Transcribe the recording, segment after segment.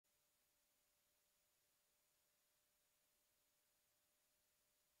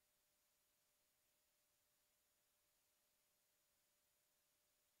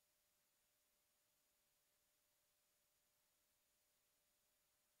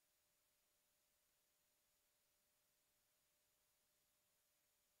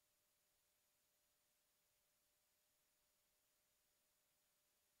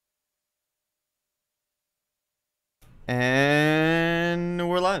And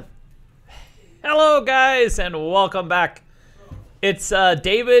we're live. Hello, guys, and welcome back. It's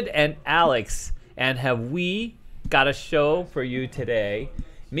David and Alex, and have we got a show for you today?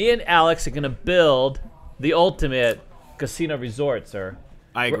 Me and Alex are going to build the ultimate casino resort, sir.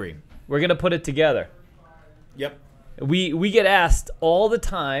 I agree. We're going to put it together. Yep. We get asked all the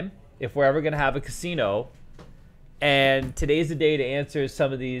time if we're ever going to have a casino, and today's the day to answer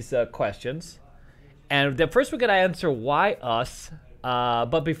some of these questions. And first we're going to answer why us.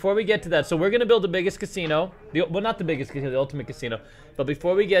 But before we get to that, so we're going to build the biggest casino. Well, not the biggest casino, the ultimate casino. But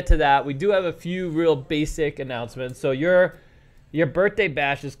before we get to that, we do have a few real basic announcements. So your birthday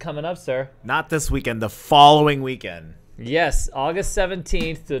bash is coming up, sir. Not this weekend, the following weekend. Yes, August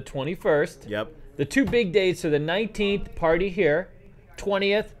 17th to 21st. Yep. The two big dates are the 19th, party here.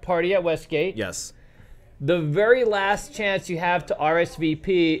 20th, party at Westgate. Yes. The very last chance you have to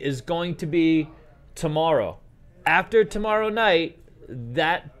RSVP is going to be tomorrow. After tomorrow night,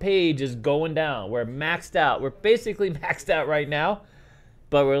 that page is going down. We're maxed out. We're basically maxed out right now,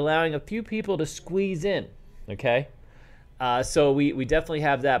 but we're allowing a few people to squeeze in, okay? So we definitely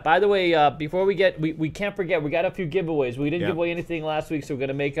have that. By the way, before we can't forget, we got a few giveaways. We didn't give away anything last week, so we're going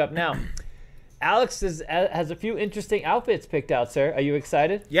to make up now. Alex has a few interesting outfits picked out, sir. Are you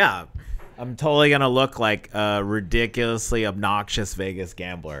excited? Yeah. I'm totally going to look like a ridiculously obnoxious Vegas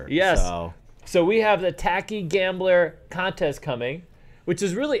gambler. Yes. So we have the Tacky Gambler contest coming, which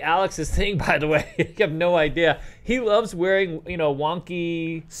is really Alex's thing, by the way. You have no idea. He loves wearing,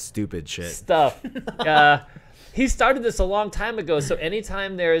 wonky, stupid shit stuff. He started this a long time ago. So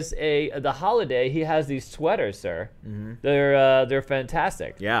anytime there's the holiday, he has these sweaters, sir. Mm-hmm. They're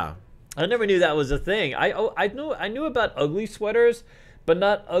fantastic. Yeah. I never knew that was a thing. I knew about ugly sweaters, but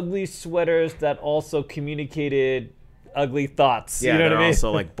not ugly sweaters that also communicated ugly thoughts. Yeah, you know they're what I mean?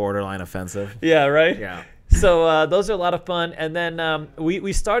 also like borderline offensive. Yeah, right? Yeah. So those are a lot of fun. And then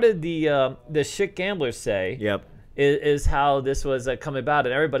we started the Shit Gamblers Say. Yep. Is how this was come about,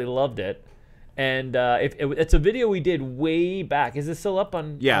 and everybody loved it. And it's a video we did way back. Is it still up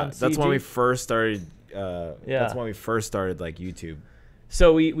on? Yeah, on that's CEG? when we first started. That's when we first started like YouTube.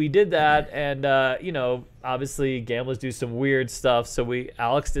 So we did that, and obviously gamblers do some weird stuff. So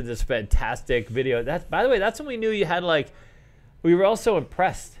Alex did this fantastic video. By the way, that's when we knew you had we were all so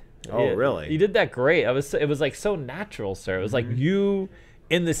impressed. Oh, really? You did that great. It was like so natural, sir. It was like you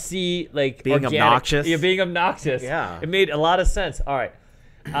in the sea, like being organic. obnoxious. Yeah, being obnoxious. Yeah. It made a lot of sense. All right.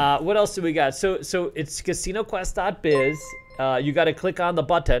 What else do we got? So it's casinoquest.biz. You got to click on the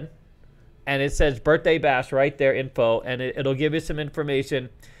button, and it says birthday bash right there, info, and it'll give you some information.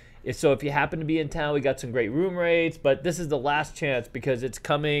 So if you happen to be in town, we got some great room rates, but this is the last chance because it's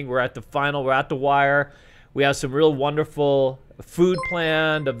coming. We're at the final. We're at the wire. We have some real wonderful food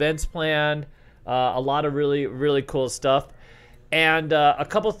planned, events planned, a lot of really, really cool stuff. And a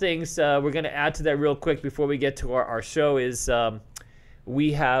couple things we're going to add to that real quick before we get to our show is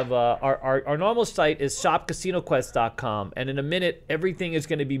we have our normal site is shopcasinoquest.com. And in a minute, everything is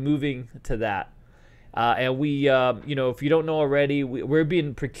going to be moving to that. And we, if you don't know already, we've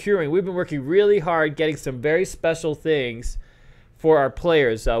been working really hard getting some very special things for our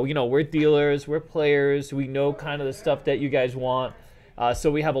players. We're dealers, we're players, we know kind of the stuff that you guys want. So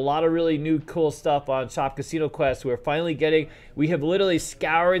we have a lot of really new cool stuff on Shop Casino Quest. We have literally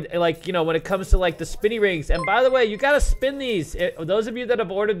scoured, when it comes to the spinny rings. And by the way, you got to spin these. Those of you that have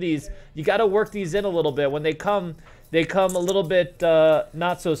ordered these, you got to work these in a little bit. When they come a little bit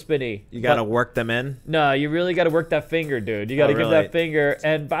not so spinny. You got to work them in? No, you really got to work that finger, dude. You got to give that finger.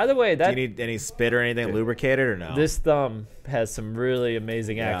 And by the way, do you need any spit or anything lubricated or no? This thumb has some really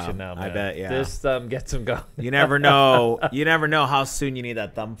amazing action now, man. I bet, yeah. This thumb gets them going. You never know. You never know how soon you need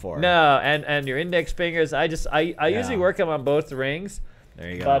that thumb for. No, and your index fingers. I usually work them on both rings. There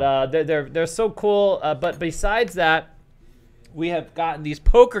you go. But they're so cool. But besides that, we have gotten these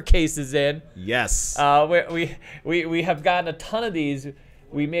poker cases in. Yes. We have gotten a ton of these.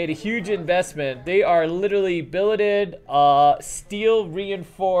 We made a huge investment. They are literally billeted, steel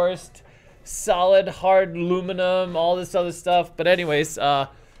reinforced, solid hard aluminum, all this other stuff. But anyways,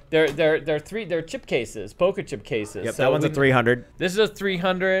 they're chip cases, poker chip cases. Yep, so that one's a 300. This is a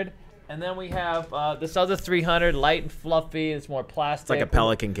 300. And then we have this other 300, light and fluffy. It's more plastic. It's like a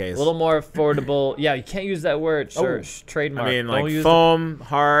Pelican case. A little more affordable. Yeah, you can't use that word. Sure, trademark. I mean, foam,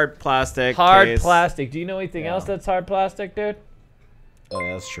 hard plastic. Hard plastic. Do you know anything else that's hard plastic, dude? Oh,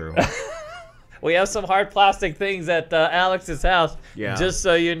 that's true. We have some hard plastic things at Alex's house. Yeah. Just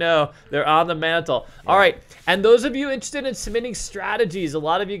so you know, they're on the mantle. All right. And those of you interested in submitting strategies, a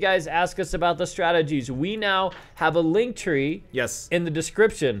lot of you guys ask us about the strategies. We now have a link tree. Yes. In the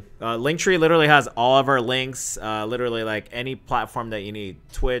description. Linktree literally has all of our links, literally like any platform that you need.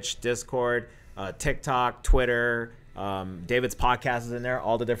 Twitch, Discord, TikTok, Twitter. David's podcast is in there,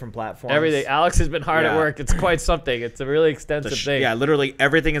 all the different platforms. Everything. Alex has been hard at work. It's quite something. It's a really extensive thing. Yeah, literally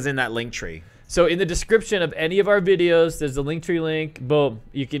everything is in that Linktree. So in the description of any of our videos, there's a Linktree link. Boom.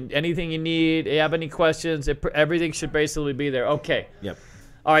 You can, anything you need, you have any questions, everything should basically be there. Okay. Yep.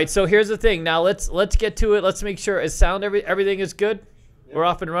 All right, so here's the thing. Now let's get to it. Let's make sure everything is good. Yep. We're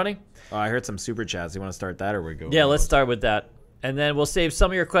off and running. Oh, I heard some super chats. You want to start that or we go? Yeah, let's start with that. And then we'll save some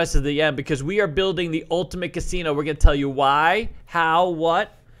of your questions at the end because we are building the ultimate casino. We're going to tell you why, how,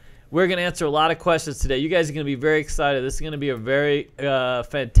 what. We're going to answer a lot of questions today. You guys are going to be very excited. This is going to be a very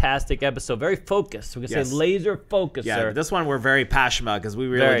fantastic episode. Very focused. We're going to say laser focused, sir. This one we're very passionate about because we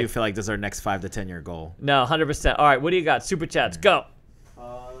really do feel like this is our next 5 to 10 year goal. No, 100%. All right, what do you got? Super chats, go.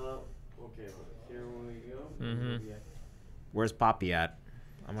 Okay, here we go. Where's Poppy at?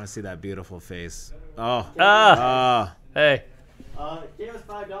 I want to see that beautiful face. Hey. Gave us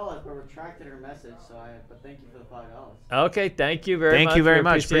 $5, but retracted her message. But thank you for the $5. Okay, thank you very much. Thank you very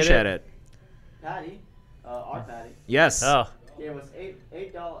much. Appreciate it. Patty, our Patty. Yes. Gave us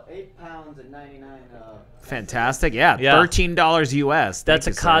 $8 pounds and 99. Fantastic. Yeah. $13 US. That's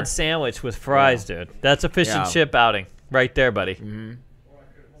a cod sandwich with fries, dude. That's a fish and chip outing right there, buddy.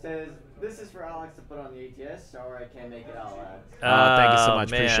 Says this is for Alex to put on the ATS. Sorry, I can't make it out loud. Thank you so much.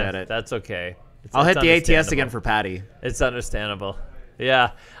 Man, appreciate it. That's okay. I'll hit the ATS again for Patty. It's understandable.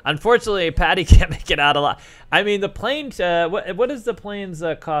 Yeah. Unfortunately, Patty can't make it out a lot. I mean, the planes, what does the planes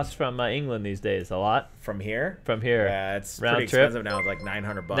cost from England these days? A lot? From here? From here. Yeah, it's round pretty trip. expensive now. It's like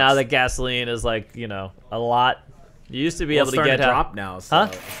 $900. Now the gasoline is like, you know, a lot. You used to be able to get... It's starting to drop now. So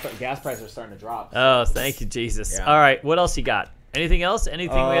huh? Gas prices are starting to drop. So. Oh, thank you, Jesus. Yeah. All right. What else you got? Anything else?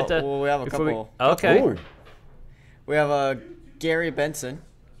 Anything we have to... Well, we have a couple. Okay. Ooh. We have Gary Benson.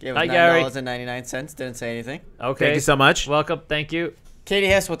 Gave us $9.99. Didn't say anything. Okay. Thank you so much. Welcome. Thank you. Katie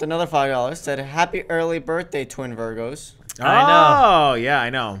Hess with another $5 said, "Happy early birthday, twin Virgos." I know. Oh, yeah, I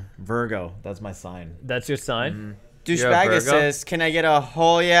know. Virgo. That's my sign. That's your sign? Douchebagger says, "Can I get a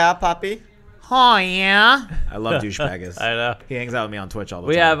oh yeah, Poppy?" Oh, yeah. I love Douchebaggus. I know. He hangs out with me on Twitch all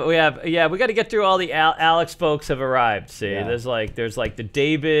the time. We got to get through all the Alex folks have arrived. See, there's like the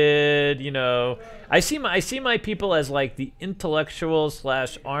David, you know. I see my people as like the intellectual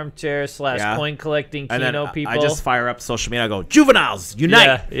 / armchair / coin collecting Keno people. I just fire up social media. I go, juveniles,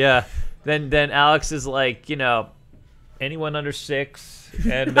 unite. Yeah. Then Alex is like, you know, anyone under 6,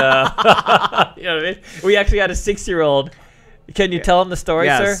 and you know what I mean. We actually had a 6-year-old. Can you tell him the story,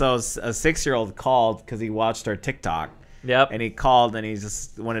 sir? Yeah, so a 6-year-old called because he watched our TikTok. Yep. And he called and he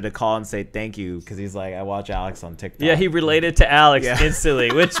just wanted to call and say thank you because he's like, I watch Alex on TikTok. Yeah, he related to Alex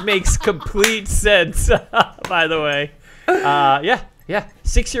instantly, which makes complete sense, by the way. Yeah.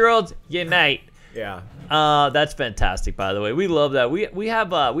 6-year-olds unite. Yeah. That's fantastic, by the way. We love that. We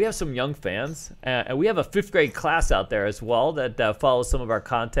have some young fans, and we have a 5th grade class out there as well that follows some of our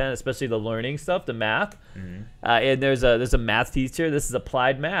content, especially the learning stuff, the math. Mm-hmm. And there's a math teacher. This is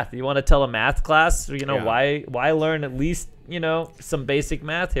applied math. You want to tell a math class, you know, why learn at least, you know, some basic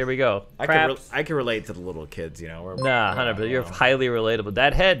math? Here we go. I can relate to the little kids, you know. Nah, 100%. You're highly relatable.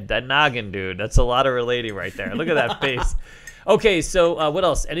 That head, that noggin, dude. That's a lot of relating right there. Look at that face. Okay, so what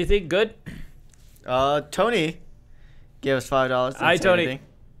else? Anything good? Tony gave us $5. Hi, Tony.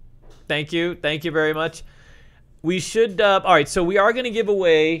 Anything. Thank you very much. We should. All right, so we are going to give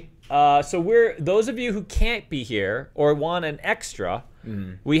away. So those of you who can't be here or want an extra.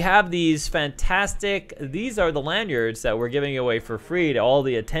 We have these fantastic. These are the lanyards that we're giving away for free to all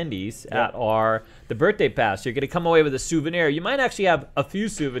the attendees at the birthday pass. You're going to come away with a souvenir. You might actually have a few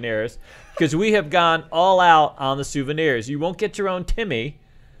souvenirs because we have gone all out on the souvenirs. You won't get your own Timmy.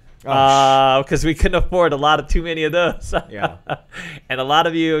 Because we couldn't afford too many of those. Yeah. And a lot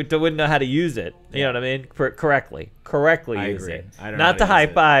of you wouldn't know how to use it. You know what I mean? Correctly I use agree. it. I don't Not know to high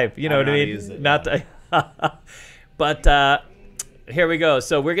five. You know what I mean? Not to. But here we go.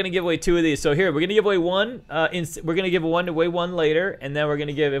 So we're gonna give away 2 of these. So here we're gonna give away one. We're gonna give away one later, and then we're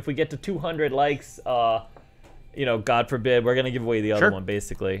gonna give, if we get to 200 likes. You know, God forbid, we're gonna give away the other one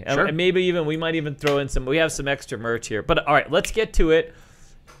basically, and maybe we might even throw in some. We have some extra merch here. But all right, let's get to it.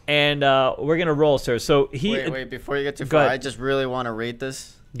 And we're gonna roll, sir. So wait, before you get too far, I just really want to read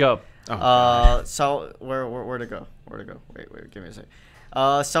this. Go. So where to go? Wait, give me a sec.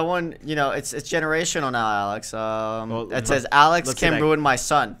 Someone, you know, it's generational now, Alex. It says Alex can ruin my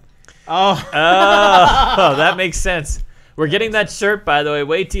son. Oh. Oh, that makes sense. We're getting that shirt, by the way.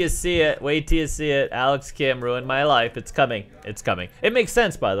 Wait till you see it. Wait till you see it. Alex Kim ruined my life. It's coming. It's coming. It makes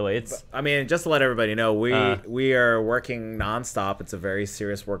sense, by the way. It's. I mean, just to let everybody know, we are working nonstop. It's a very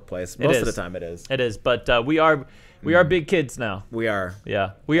serious workplace. Most of the time, it is. It is, but we are big kids now. We are.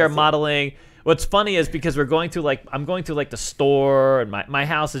 Yeah, we are modeling. What's funny is because we're going through I'm going through the store, and my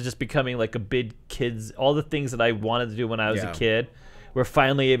house is just becoming like a big kids. All the things that I wanted to do when I was a kid, we're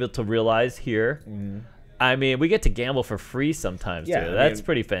finally able to realize here. I mean, we get to gamble for free sometimes, too. That's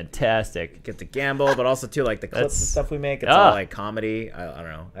pretty fantastic. Get to gamble, but also, too, like the clips and stuff we make. It's all like comedy. I don't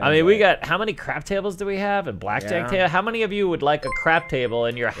know. I mean, we got, how many crap tables do we have? And blackjack table? How many of you would like a crap table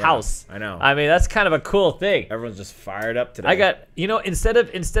in your house? I know. I mean, that's kind of a cool thing. Everyone's just fired up today. I got, instead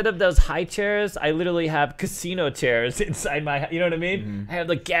of those high chairs, I literally have casino chairs inside my, you know what I mean? I have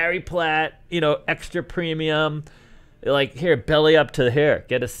the Gary Platt, extra premium. Like, here, belly up to here.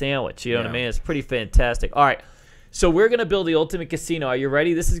 Get a sandwich. You know what I mean? It's pretty fantastic. All right. So we're going to build the ultimate casino. Are you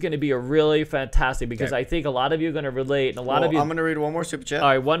ready? This is going to be a really fantastic because I think a lot of you are going to relate. And a lot of you. I'm going to read one more super chat. All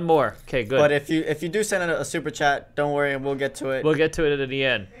right, one more. Okay, good. But if you do send a super chat, don't worry. We'll get to it. We'll get to it at the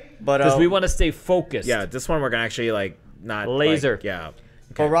end. But because we want to stay focused. Yeah, this one we're going to actually, not. Laser. Okay.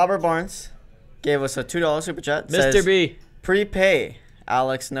 But Robert Barnes gave us a $2 super chat. Mr. Says, B. Prepay.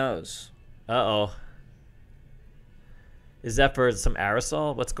 Alex knows. Uh-oh. Is that for some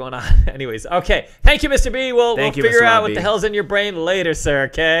aerosol? What's going on? Anyways, okay. Thank you, Mr. B. We'll figure out what the hell's in your brain later, sir,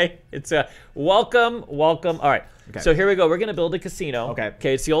 okay? It's a welcome. All right. Okay. So here we go. We're going to build a casino.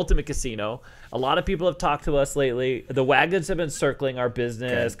 Okay, it's the ultimate casino. A lot of people have talked to us lately. The wagons have been circling our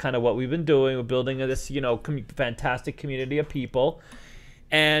business, kind of what we've been doing. We're building this, fantastic community of people.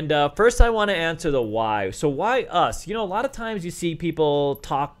 And first I want to answer the why. So why us? A lot of times you see people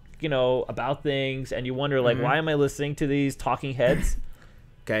talk about things, and you wonder, why am I listening to these talking heads?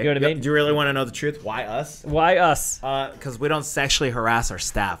 Okay. You know what I mean? Do you really want to know the truth? Why us? Why us? Because we don't sexually harass our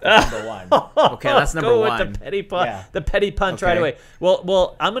staff. That's number one. Okay, that's number one. Go with the petty punch, the petty punch right away.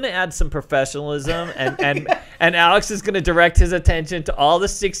 Well, I'm going to add some professionalism, and Alex is going to direct his attention to all the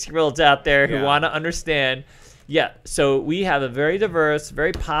 6-year-olds out there who want to understand. Yeah, so we have a very diverse,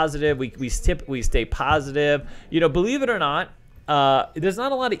 very positive. We stay positive. Believe it or not, there's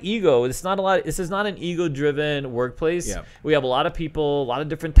not a lot of ego. This is not an ego-driven workplace. Yeah. We have a lot of people, a lot of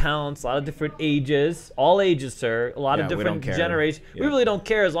different talents, a lot of different ages, all ages, sir. A lot of different generations. Yeah. We really don't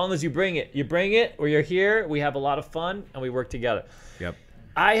care as long as you bring it. You bring it, or you're here. We have a lot of fun, and we work together. Yep.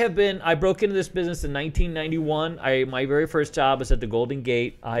 I broke into this business in 1991. My very first job was at the Golden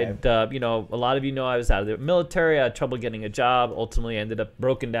Gate. A lot of you know I was out of the military. I had trouble getting a job. Ultimately, ended up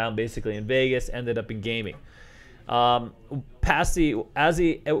broken down basically in Vegas. Ended up in gaming. Within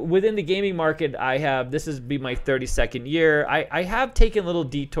the gaming market, this has been my 32nd year. I have taken little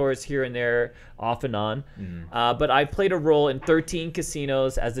detours here and there, off and on, but I played a role in 13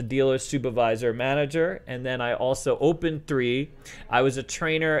 casinos as a dealer, supervisor, manager, and then I also opened 3. I was a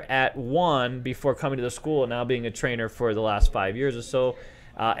trainer at 1 before coming to the school, and now being a trainer for the last 5 years or so,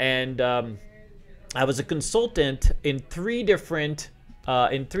 and I was a consultant in 3 different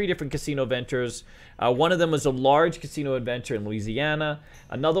casino ventures. One of them was a large casino adventure in Louisiana.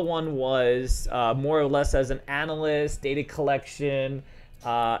 Another one was more or less as an analyst, data collection,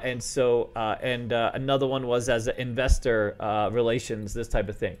 and another one was as an investor relations, this type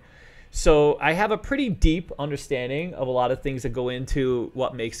of thing. So I have a pretty deep understanding of a lot of things that go into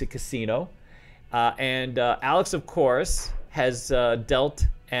what makes a casino. And Alex, of course, has dealt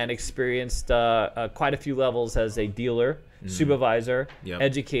and experienced quite a few levels as a dealer, supervisor,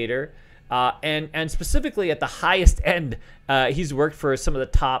 educator. And specifically at the highest end, he's worked for some of the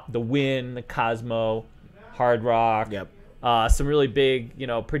top, the Wynn, the Cosmo, Hard Rock, some really big,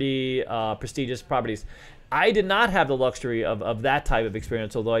 pretty prestigious properties. I did not have the luxury of that type of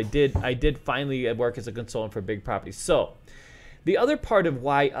experience, although I did finally work as a consultant for big properties. So the other part of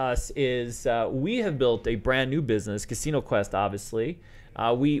why us is we have built a brand new business, Casino Quest, obviously.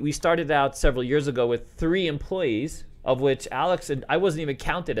 We started out several years ago with 3 employees, of which Alex and I wasn't even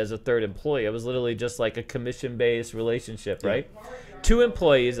counted as a 3rd employee. It was literally just like a commission-based relationship, right? 2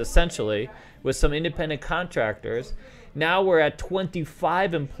 employees, essentially, with some independent contractors. Now we're at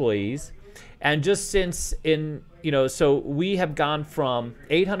 25 employees. And just since so we have gone from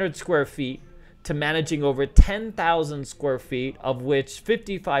 800 square feet to managing over 10,000 square feet, of which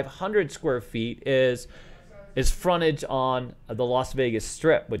 5,500 square feet is frontage on the Las Vegas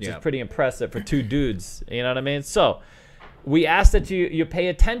Strip, which is pretty impressive for 2 dudes. You know what I mean? So we ask that you pay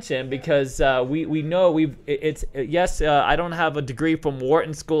attention because we know I don't have a degree from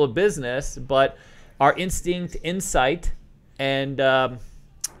Wharton School of Business, but our instinct, insight, and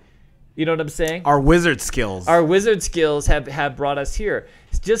You know what I'm saying? Our wizard skills. Our wizard skills have brought us here.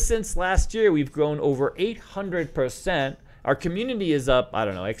 Just since last year, we've grown over 800%. Our community is up, I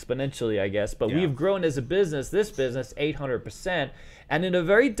don't know, exponentially, I guess, but we've grown as a business, this business, 800%. And in a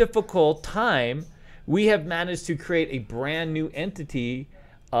very difficult time, we have managed to create a brand new entity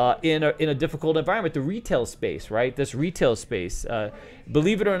in a difficult environment, the retail space, right? This retail space.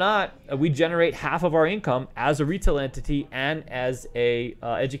 Believe it or not, we generate half of our income as a retail entity and as a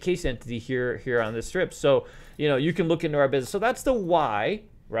education entity here on the strip. So, you know, you can look into our business. So that's the why.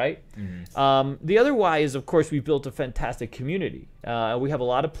 Right? Mm-hmm. The other why is, of course, we've built a fantastic community. We have a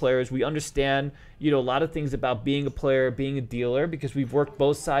lot of players. We understand, you know, a lot of things about being a player, being a dealer, because we've worked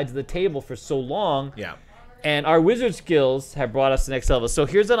both sides of the table for so long. Yeah. And our wizard skills have brought us to the next level. So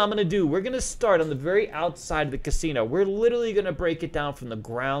here's what I'm going to do. We're going to start on the very outside of the casino. We're literally going to break it down from the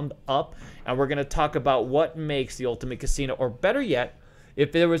ground up, and we're going to talk about what makes the ultimate casino, or better yet,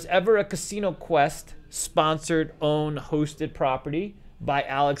 if there was ever a Casino Quest sponsored, owned, hosted property by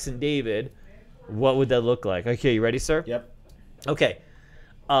Alex and David, what would that look like? Okay, you ready, sir? Yep. Okay.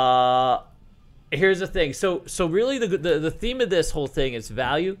 Here's the thing. So really the theme of this whole thing is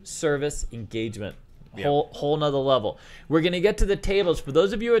value, service, engagement. Yep. Whole nother level. We're going to get to the tables. For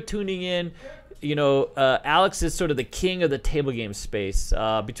those of you who are tuning in, you know, Alex is sort of the king of the table game space.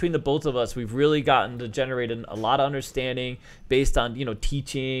 Between the both of us, we've really gotten to generate a lot of understanding based on, you know,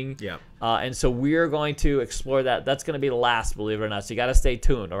 teaching. Yeah. And so we're going to explore that. That's going to be the last, believe it or not. So you got to stay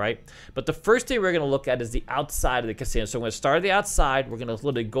tuned, all right? But the first thing we're going to look at is the outside of the casino. So we're going to start at the outside. We're going to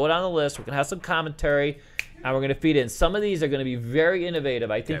literally go down the list. We're going to have some commentary, and we're going to feed in. Some of these are going to be very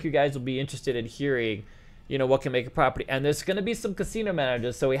innovative. I think you guys will be interested in hearing, you know, what can make a property. And there's going to be some casino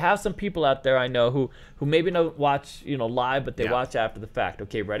managers. So we have some people out there I know who maybe don't watch, you know, live, but they watch after the fact.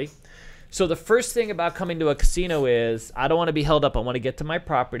 Okay, ready? So the first thing about coming to a casino is I don't want to be held up. I want to get to my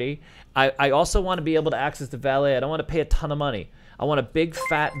property. I also want to be able to access the valet. I don't want to pay a ton of money. I want a big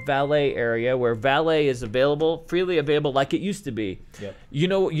fat valet area where valet is available, freely available like it used to be. Yep. You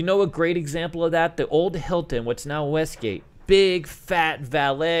know a great example of that? The old Hilton, what's now Westgate. Big fat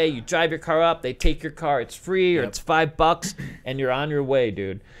valet. You drive your car up, they take your car, it's free or it's $5 and you're on your way,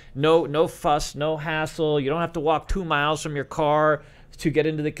 dude. No fuss, no hassle. You don't have to walk 2 miles from your car to get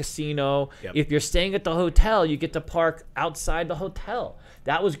into the casino. Yep. If you're staying at the hotel, you get to park outside the hotel.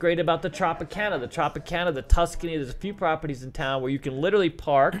 That was great about the Tropicana. The Tuscany, there's a few properties in town where you can literally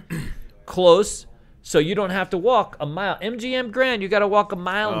park close, so you don't have to walk a mile. MGM Grand, you got to walk a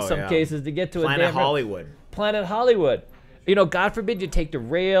mile in some cases to get to Planet Hollywood. Planet Hollywood. You know, God forbid you take the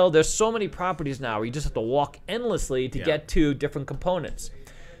rail. There's so many properties now where you just have to walk endlessly to get to different components.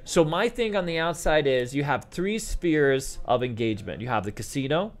 So my thing on the outside is you have 3 spheres of engagement. You have the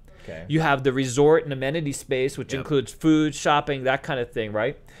casino. Okay. You have the resort and amenity space, which includes food, shopping, that kind of thing,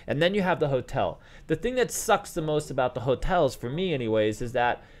 right? And then you have the hotel. The thing that sucks the most about the hotels, for me anyways, is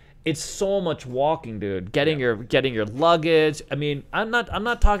that it's so much walking, dude. Getting your luggage. I mean, I'm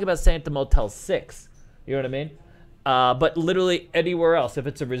not talking about staying at the Motel 6. You know what I mean? But literally anywhere else, if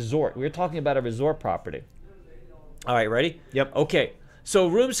it's a resort. We're talking about a resort property. All right, ready? Yep. Okay. So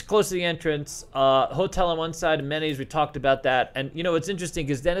rooms close to the entrance, hotel on one side, amenities, we talked about that. And, you know, it's interesting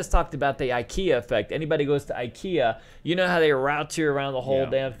because Dennis talked about the IKEA effect. Anybody goes to IKEA, you know how they route you around the whole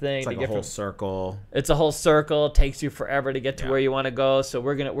damn thing. It's like a whole circle. It's a whole circle. It takes you forever to get to where you want to go. So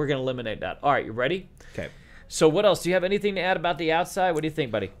we're gonna eliminate that. All right, you ready? Okay. So what else? Do you have anything to add about the outside? What do you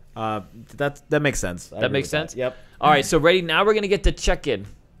think, buddy? That makes sense. That makes sense? Yep. All right, so ready? Now we're going to get to check-in.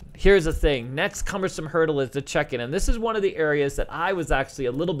 Here's the thing. Next cumbersome hurdle is the check-in. And this is one of the areas that I was actually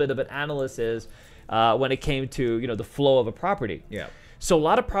a little bit of an analyst when it came to, you know, the flow of a property. Yeah. So a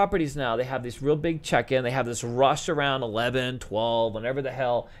lot of properties now, they have this real big check-in. They have this rush around 11, 12, whenever the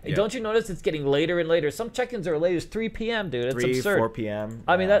hell. And don't you notice it's getting later and later? Some check-ins are as late as 3 p.m., dude. It's 3, absurd. 4 p.m.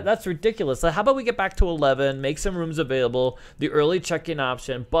 I mean, that's ridiculous. Like, how about we get back to 11, make some rooms available, the early check-in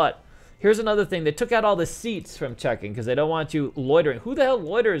option. But here's another thing. They took out all the seats from check-in because they don't want you loitering. Who the hell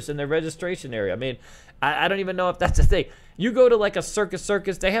loiters in their registration area? I mean, I don't even know if that's a thing. You go to like a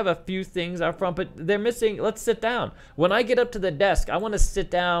circus, they have a few things out front, but they're missing, let's sit down. When I get up to the desk, I want to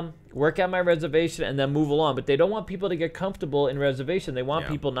sit down, work out my reservation, and then move along. But they don't want people to get comfortable in reservation. They want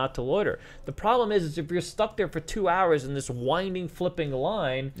people not to loiter. The problem is if you're stuck there for 2 hours in this winding, flipping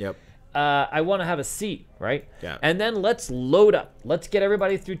line, I want to have a seat, right? Yeah. And then let's load up. Let's get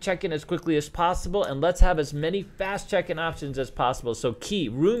everybody through check-in as quickly as possible, and let's have as many fast check-in options as possible. So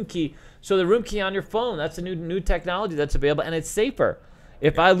room key. So the room key on your phone, that's a new technology that's available, and it's safer.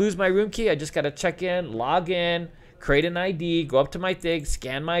 If I lose my room key, I just got to check in, log in, create an ID, go up to my thing,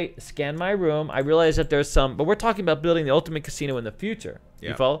 scan my room. I realize that there's some, but we're talking about building the ultimate casino in the future.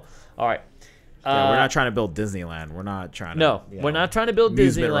 You follow? All right. Yeah, we're not trying to build Disneyland. We're not trying to. No, we're not trying to build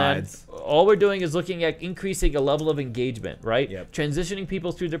Disneyland. Rides. All we're doing is looking at increasing a level of engagement, right? Yep. Transitioning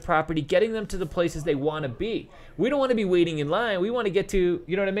people through the property, getting them to the places they want to be. We don't want to be waiting in line. We want to get to,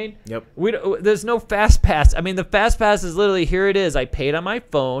 you know what I mean? Yep. There's no fast pass. I mean, the fast pass is literally, here it is. I paid on my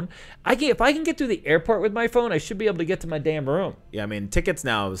phone. If I can get to the airport with my phone, I should be able to get to my damn room. Yeah, I mean, tickets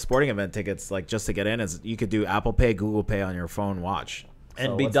now, sporting event tickets, like just to get in, is you could do Apple Pay, Google Pay on your phone watch.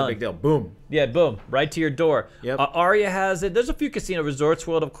 And be done. Big deal. Boom. Yeah, boom. Right to your door. Yep. Aria has it. There's a few casino. Resorts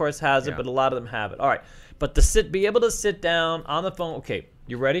World, of course, has it, but a lot of them have it. All right. But be able to sit down on the phone. Okay,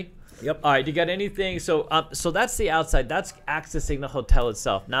 you ready? Yep. All right, you got anything? So that's the outside. That's accessing the hotel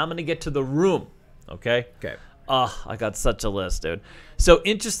itself. Now I'm going to get to the room. Okay? Okay. Oh, I got such a list, dude. So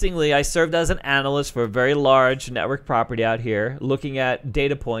interestingly, I served as an analyst for a very large network property out here, looking at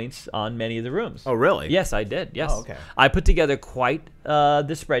data points on many of the rooms. Oh, really? Yes, I did. Yes. Oh, okay. I put together quite the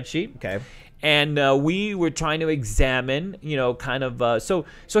spreadsheet. Okay. And we were trying to examine, kind of. So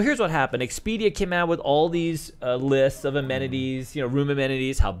here's what happened. Expedia came out with all these lists of amenities, room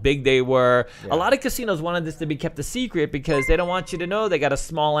amenities, how big they were. Yeah. A lot of casinos wanted this to be kept a secret because they don't want you to know they got a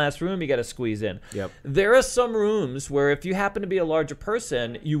small ass room you got to squeeze in. Yep. There are some rooms where if you happen to be a larger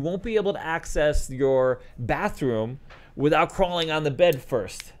person, you won't be able to access your bathroom without crawling on the bed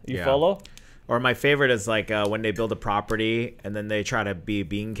first. You follow? Or my favorite is like when they build a property and then they try to be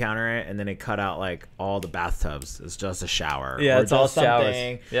bean counter it and then they cut out like all the bathtubs. It's just a shower. Yeah, or it's all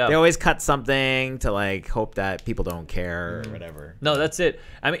showers. Yeah. They always cut something to like hope that people don't care or whatever. No, that's it.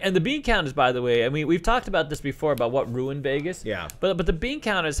 I mean, and the bean counters, by the way, I mean, we've talked about this before about what ruined Vegas. Yeah. But the bean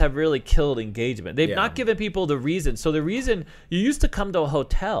counters have really killed engagement. They've not given people the reason. So the reason you used to come to a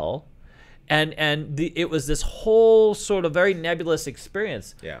hotel. It was this whole sort of very nebulous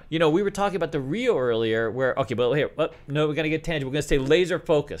experience. Yeah. We were talking about the Rio earlier where, okay, but here, no, we're going to get tangent. We're going to stay laser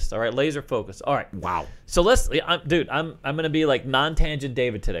focused. All right, laser focused. All right. Wow. So I'm going to be like non-tangent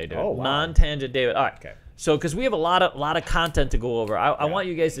David today, dude. Oh, wow. Non-tangent David. All right. Okay. So, because we have a lot of content to go over. I want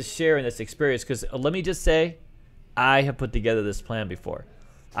you guys to share in this experience because let me just say, I have put together this plan before.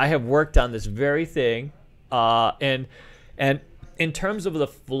 I have worked on this very thing. And in terms of the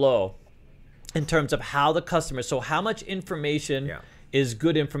flow, in terms of how the customer, so how much information is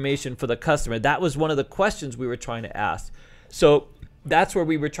good information for the customer? That was one of the questions we were trying to ask. So that's where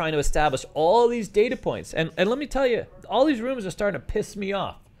we were trying to establish all these data points. And let me tell you, all these rooms are starting to piss me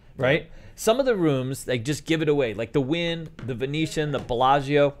off, right? Yeah. Some of the rooms, they just give it away, like the Wynn, the Venetian, the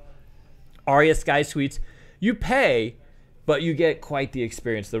Bellagio, Aria Sky Suites. You pay, but you get quite the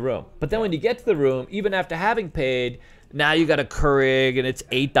experience of the room. But then when you get to the room, even after having paid, now you got a Keurig and it's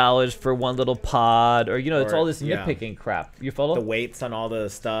 $8 for one little pod, or it's all this nitpicking crap. You follow? The weights on all the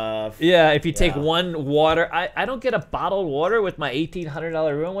stuff. Yeah, if you take one water, I don't get a bottled water with my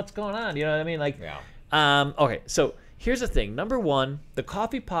 $1,800 room. What's going on? You know what I mean? Like, okay. So here's the thing. Number one, the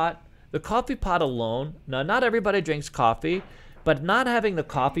coffee pot. The coffee pot alone. Now, not everybody drinks coffee, but not having the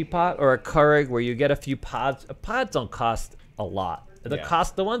coffee pot or a Keurig where you get a few pods. Pods don't cost a lot.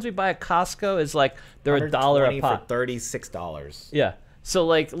 The ones we buy at Costco is like they're $1 a pot for $36. Yeah. So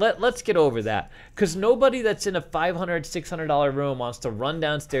like let's get over that, because nobody that's in a $500, $600 room wants to run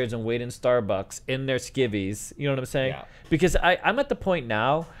downstairs and wait in Starbucks in their skivvies. You know what I'm saying? Yeah. Because I'm at the point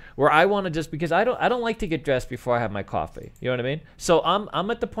now where I want to because I don't like to get dressed before I have my coffee. You know what I mean? So I'm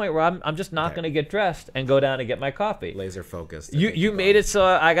at the point where I'm just not going to get dressed and go down and get my coffee. Laser focused. You made it so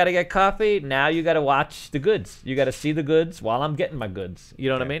I got to get coffee. Now you got to watch the goods. You got to see the goods while I'm getting my goods. You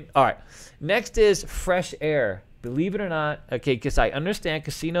know what I mean? All right. Next is fresh air. Believe it or not, okay, because I understand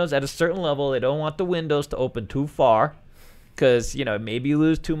casinos at a certain level, they don't want the windows to open too far because, maybe you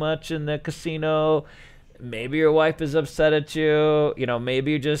lose too much in the casino. Maybe your wife is upset at you. Maybe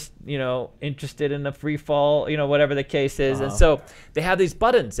you're just, interested in a free fall, whatever the case is. And so they have these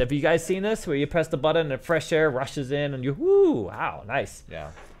buttons. Have you guys seen this where you press the button and fresh air rushes in and whoo, wow, nice. Yeah.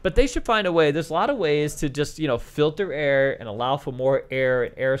 But they should find a way. There's a lot of ways to just, filter air and allow for more air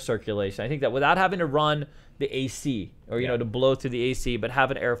and air circulation. I think that without having to run the AC or, to blow through the AC, but have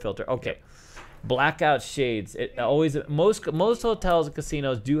an air filter. Okay. Blackout shades. It always most hotels and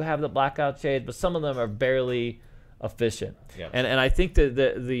casinos do have the blackout shades, but some of them are barely efficient. Yep. And I think that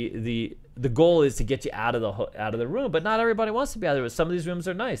the goal is to get you out of the room, but not everybody wants to be out of the room. Some of these rooms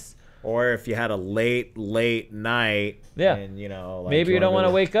are nice. Or if you had a late night, and maybe you don't want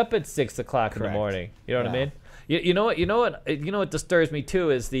to wake up at 6 o'clock in the morning. You know what I mean? You know what disturbs me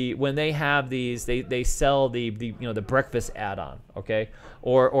too is when they have these, they sell the the breakfast add-on, okay,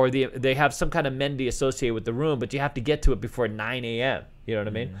 or they have some kind of amenity associated with the room, but you have to get to it before 9 a.m. You know what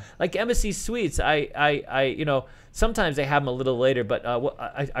I mean? Like Embassy Suites, I sometimes they have them a little later, but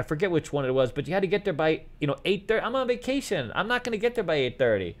I forget which one it was, but you had to get there by 8:30. I'm on vacation. I'm not gonna get there by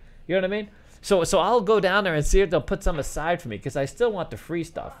 8:30. You know what I mean? So I'll go down there and see if they'll put some aside for me because I still want the free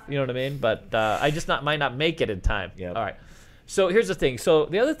stuff. You know what I mean? But I just might not make it in time. Yep. All right. So here's the thing. So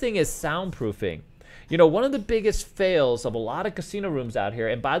the other thing is soundproofing. One of the biggest fails of a lot of casino rooms out here,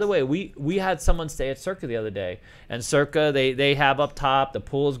 and by the way, we had someone stay at Circa the other day, and Circa, they have up top, the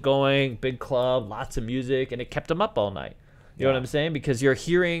pool's going, big club, lots of music, and it kept them up all night. You know what I'm saying? Because you're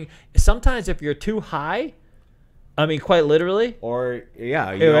hearing, sometimes if you're too high, I mean, quite literally. Or, you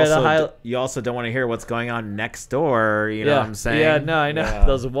also don't want to hear what's going on next door, you know what I'm saying? Yeah, no, I know. Yeah.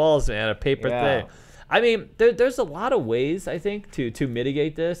 Those walls, man, a paper thing. I mean, there's a lot of ways, I think, to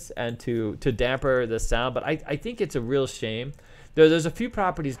mitigate this and to damper the sound, but I think it's a real shame. There's a few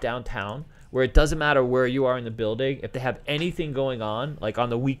properties downtown where it doesn't matter where you are in the building, if they have anything going on, like on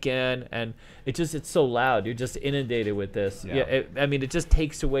the weekend, and it's so loud, you're just inundated with this. Yeah, it just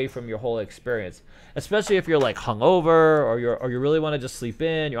takes away from your whole experience, especially if you're like hungover or you really want to just sleep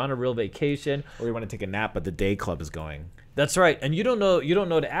in, you're on a real vacation, or you want to take a nap, but the day club is going. That's right, and you don't know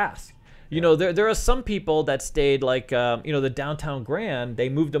to ask. There are some people that stayed like, the downtown Grand, they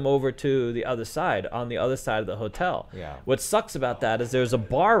moved them over to the other side, on the other side of the hotel. Yeah. What sucks about that is there's a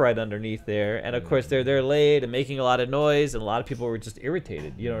bar right underneath there, and of course they're late and making a lot of noise, and a lot of people were just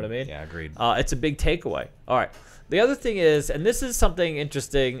irritated. You know what I mean? Yeah, agreed. It's a big takeaway. All right. The other thing is, and this is something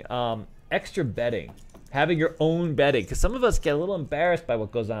interesting, extra bedding. Having your own bedding, because some of us get a little embarrassed by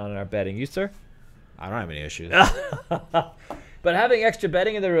what goes on in our bedding. You, sir? I don't have any issues. But having extra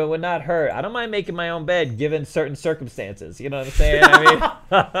bedding in the room would not hurt. I don't mind making my own bed given certain circumstances. You know what I'm saying? I mean,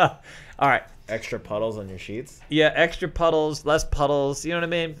 all right. Extra puddles on your sheets? Yeah, extra puddles, less puddles. You know what I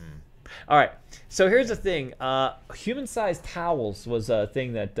mean? All right. So here's the thing. Human-sized towels was a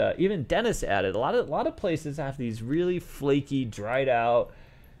thing that even Dennis added. A lot of places have these really flaky, dried out,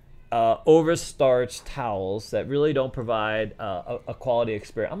 overstarched towels that really don't provide a quality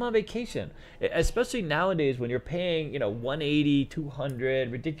experience. I'm on vacation, especially nowadays when you're paying $180,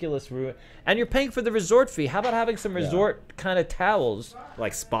 $200, ridiculous room, and you're paying for the resort fee. How about having some resort kind of towels,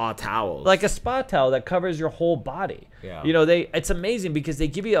 like spa towels, like a spa towel that covers your whole body? Yeah. It's amazing because they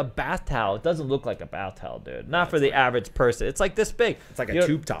give you a bath towel. It doesn't look like a bath towel, dude. Not for the average person. It's like this big. It's like a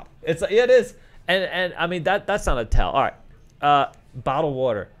tube top. It's it is, and I mean that's not a towel. All right, bottled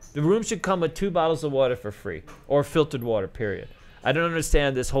water. The room should come with 2 bottles of water for free, or filtered water, period. I don't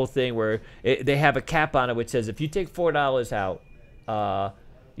understand this whole thing where they have a cap on it which says if you take $4 out,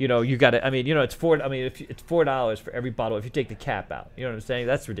 you got to, it's it's $4 for every bottle if you take the cap out. You know what I'm saying?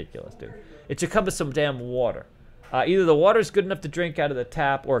 That's ridiculous, dude. It should come with some damn water. Either the water's good enough to drink out of the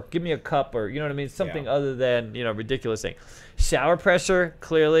tap, or give me a cup, or something other than ridiculous thing. Shower pressure,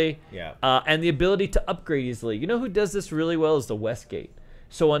 clearly, and the ability to upgrade easily. You know who does this really well is the Westgate.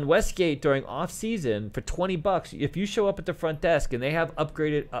 So on Westgate during off season for $20, if you show up at the front desk and they have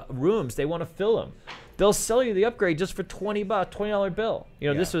upgraded rooms, they want to fill them. They'll sell you the upgrade just for $20, $20 bill.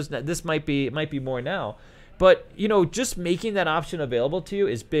 This might be more now, but just making that option available to you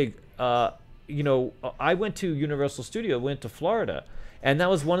is big. I went to Universal Studio, went to Florida, and that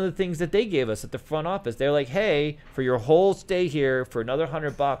was one of the things that they gave us at the front office. They're like, hey, for your whole stay here for another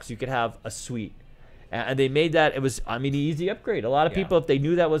 $100, you could have a suite. And they made that, it was, an easy upgrade. A lot of people, if they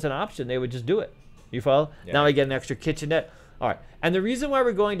knew that was an option, they would just do it. You follow? Yeah. Now I get an extra kitchenette. All right. And the reason why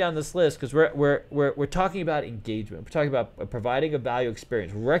we're going down this list, because we're talking about engagement. We're talking about providing a value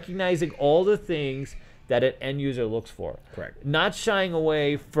experience, recognizing all the things that an end user looks for. Correct. Not shying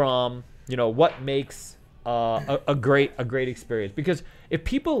away from, what makes a great experience. Because if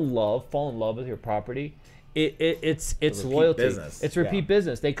people fall in love with your property, it's loyalty. Business. It's repeat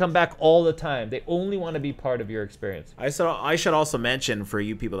business. They come back all the time. They only want to be part of your experience. I should also mention for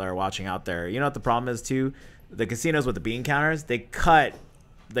you people that are watching out there, you know what the problem is too? The casinos with the bean counters, they cut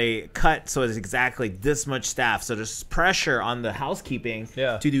so it's exactly this much staff. So there's pressure on the housekeeping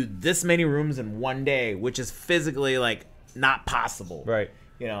to do this many rooms in one day, which is physically like not possible. Right.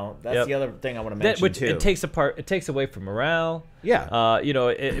 That's the other thing I want to mention too. It takes away from morale. Yeah.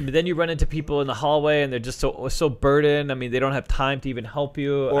 Then you run into people in the hallway and they're just so burdened. I mean, they don't have time to even help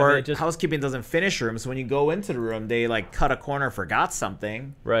you. Or housekeeping doesn't finish rooms. So when you go into the room, they like cut a corner, forgot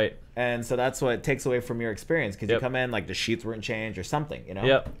something. Right. And so that's what takes away from your experience because you come in like the sheets weren't changed or something.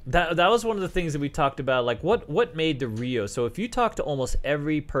 Yep. That was one of the things that we talked about. Like what made the Rio. So if you talk to almost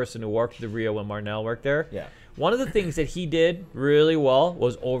every person who worked at the Rio when Marnell worked there. Yeah. One of the things that he did really well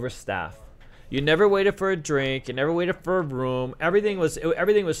was overstaff. You never waited for a drink. You never waited for a room. Everything was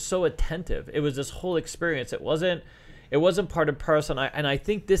so attentive. It was this whole experience. It wasn't part and parcel. And I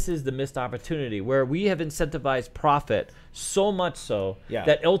think this is the missed opportunity where we have incentivized profit so much so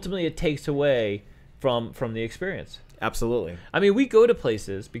that ultimately it takes away from the experience. Absolutely. I mean, we go to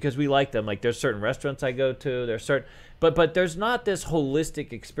places because we like them. Like there's certain restaurants I go to. There's certain, but there's not this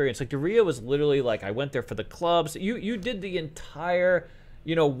holistic experience. Like the Rio was literally like I went there for the clubs. You did the entire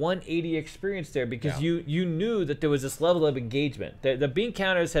 180 experience there because you knew that there was this level of engagement. The bean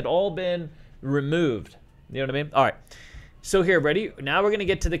counters had all been removed. You know what I mean? All right. So here, ready? Now we're going to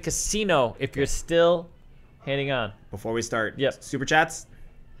get to the casino if you're still hanging on. Before we start, yep. Super Chats.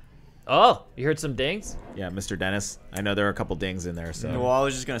 Oh, you heard some dings? Yeah, Mr. Dennis. I know there are a couple dings in there. So. Well, I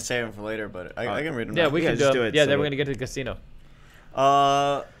was just going to save them for later, but I can read them. Yeah, now. we can just do it. Yeah, so then we're going to get to the casino.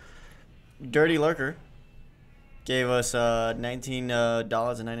 Dirty Lurker gave us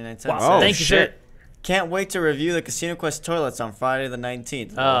 $19.99. Wow. Thank you, sir. Can't wait to review the Casino Quest toilets on Friday the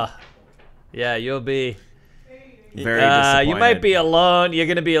 19th. Yeah, you'll be very disappointed. You might be alone. You're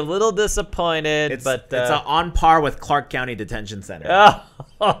going to be a little disappointed, but it's on par with Clark County Detention Center.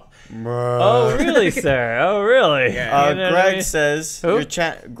 Oh, really, sir? Oh, really? Yeah. Greg says who?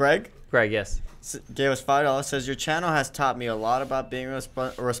 Greg, yes. Gave us $5. Says your channel has taught me a lot about being a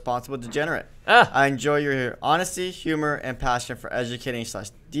responsible degenerate. I enjoy your honesty, humor, and passion for educating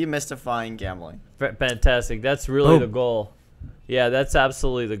 / demystifying gambling. Fantastic. That's really the goal. Yeah, that's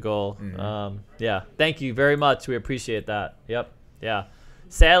absolutely the goal. Yeah, thank you very much. We appreciate that. Yep. Yeah.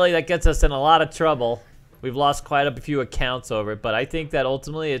 Sadly, that gets us in a lot of trouble. We've lost quite a few accounts over it, but I think that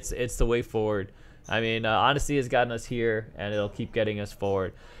ultimately it's the way forward. I mean, honesty has gotten us here, and it'll keep getting us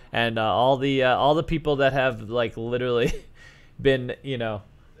forward. And all the people that have like literally been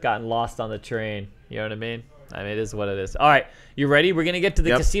gotten lost on the train. You know what I mean? I mean, it is what it is. All right, you ready? We're gonna get to the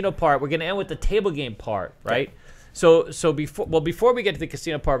casino part. We're gonna end with the table game part, right? Okay. So before we get to the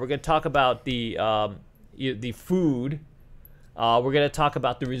casino part, we're gonna talk about the food. We're gonna talk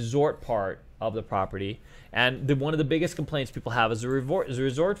about the resort part of the property, and one of the biggest complaints people have is the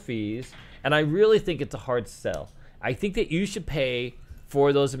resort fees. And I really think it's a hard sell. I think that you should pay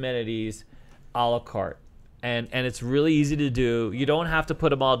for those amenities a la carte. And it's really easy to do. You don't have to put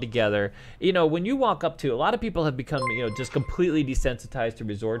them all together. When you walk up to, a lot of people have become, just completely desensitized to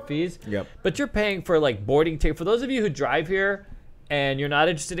resort fees. Yep. But you're paying for like boarding ticket. For those of you who drive here and you're not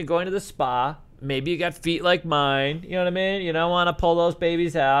interested in going to the spa, maybe you got feet like mine, you know what I mean? You don't want to pull those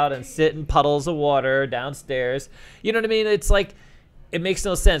babies out and sit in puddles of water downstairs. You know what I mean? It's like, it makes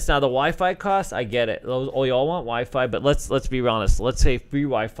no sense. Now the Wi-Fi costs, I get it. Oh, y'all want Wi-Fi, but let's be honest. Let's say free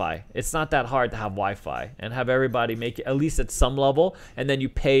Wi-Fi. It's not that hard to have Wi-Fi and have everybody make it at least at some level, and then you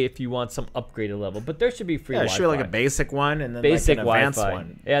pay if you want some upgraded level. But there should be free Wi-Fi. Sure, like a basic one and then basic like an advanced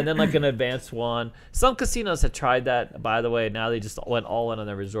one. Yeah, and then like an advanced one. Some casinos have tried that, by the way. Now they just went all in on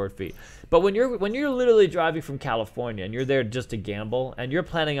their resort fee. But when you're literally driving from California and you're there just to gamble and you're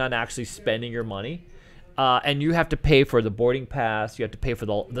planning on actually spending your money. And you have to pay for the boarding pass. You have to pay for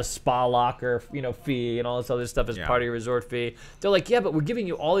the spa locker, fee and all this other stuff as part of your resort fee. They're like, yeah, but we're giving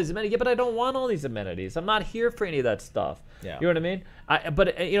you all these amenities. Yeah, but I don't want all these amenities. I'm not here for any of that stuff. Yeah. You know what I mean?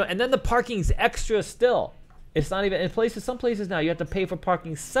 And then the parking's extra still. It's not even in places. Some places now you have to pay for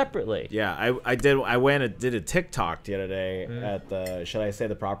parking separately. Yeah, I went and did a TikTok the other day at the. Should I say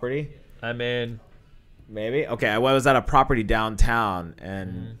the property? I mean. Maybe. Okay, I was at a property downtown,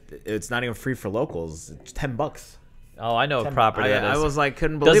 and it's not even free for locals. It's $10. Oh, I know a property that is. I was like,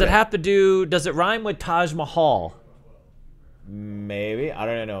 couldn't believe it. Does it rhyme with Taj Mahal? Maybe. I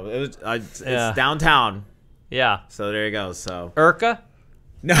don't know. It's downtown. Yeah. So there you go. So. Urca?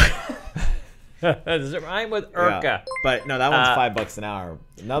 No. Does it rhyme with Urca? Yeah. But no, that one's $5 an hour.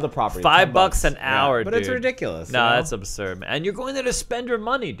 Another property. $5 an hour, but dude. It's ridiculous. No, that's absurd, man. And you're going there to spend your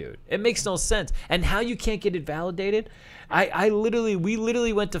money, dude. It makes no sense. And how you can't get it validated? We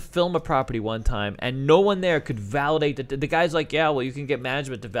literally went to film a property one time, and no one there could validate the guy's like, yeah, well, you can get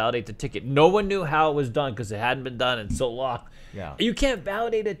management to validate the ticket. No one knew how it was done because it hadn't been done in so long. Yeah. You can't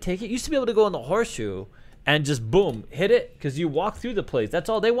validate a ticket. You used to be able to go in the horseshoe and just boom, hit it because you walk through the place. That's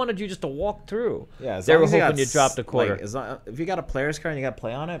all they wanted you just to walk through. Yeah, they were hoping you dropped a quarter. If you got a player's card and you got to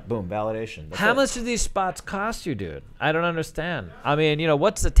play on it, boom, validation. That's How much do these spots cost you, dude? I don't understand. I mean,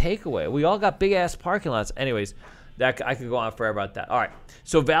 what's the takeaway? We all got big ass parking lots. Anyways, I could go on forever about that. All right,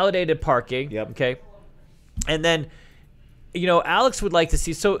 so validated parking. Yep. Okay, and then. Alex would like to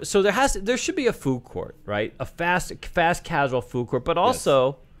see so there should be a food court, right? A fast casual food court, but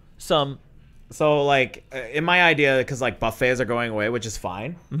also some So like in my idea, because like buffets are going away, which is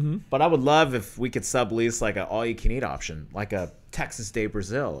fine. But I would love if we could sublease like an all-you-can-eat option, like a Texas Day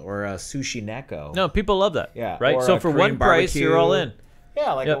Brazil or a Sushi Neko. No, people love that. Yeah, right. or So a for Korean one price, barbecue. you're all in.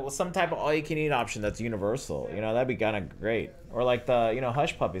 Yeah, like some type of all-you-can-eat option that's universal. You know, that'd be kind of great. Or like the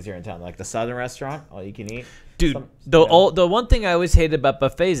Hush Puppies here in town, like the Southern restaurant, all-you-can-eat. Dude, the one thing I always hated about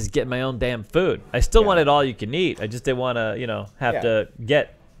buffets is getting my own damn food. I still wanted all you can eat. I just didn't want to, have to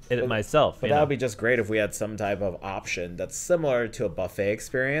get it myself. But that would be just great if we had some type of option that's similar to a buffet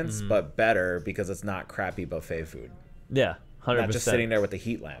experience, but better because it's not crappy buffet food. Yeah, 100%. Not just sitting there with the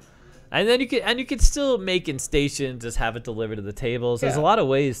heat lamp. And then you could still make in stations, just have it delivered to the tables. There's a lot of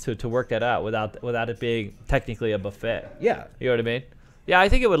ways to work that out without it being technically a buffet. Yeah. You know what I mean? Yeah, I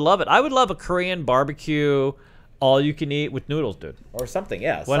think I would love it. I would love a Korean barbecue, all you can eat with noodles, dude. Or something,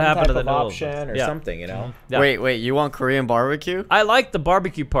 yeah. What some happened type to the of noodles? option or something, Yeah. Wait, you want Korean barbecue? I like the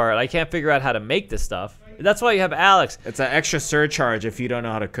barbecue part. I can't figure out how to make this stuff. That's why you have Alex. It's an extra surcharge if you don't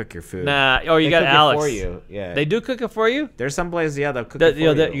know how to cook your food. Nah, or you They got cook it Alex. for you. Yeah. They do cook it for you? There's some places, they'll cook it for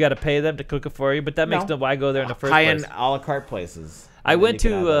you. You got to pay them to cook it for you, but that makes no why go there in the first place. High-end a la carte places. I went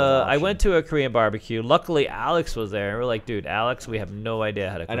to a Korean barbecue. Luckily, Alex was there. And we're like, dude, Alex, we have no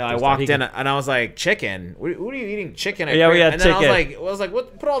idea how to cook I know. I this walked stuff. in and I was like, chicken. What are you eating? Chicken? At Yeah, we had and then chicken. I was like,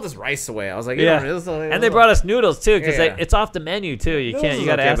 what? Put all this rice away. I was like, And they brought us noodles too, because Yeah. it's off the menu too. You Noodles can't. You is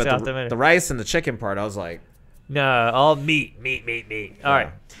got to okay, ask but it off the menu. The rice and the chicken part, I was like, No, all meat. All right.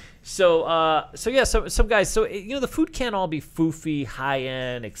 So some guys. So the food can't all be foofy, high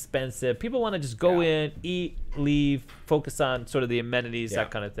end, expensive. People want to just go in, eat, leave, focus on sort of the amenities,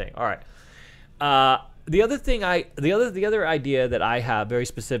 that kind of thing. All right. The other idea that I have very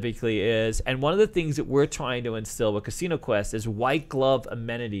specifically is, and one of the things that we're trying to instill with Casino Quest is white glove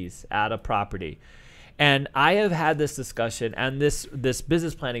amenities at a property. And I have had this discussion and this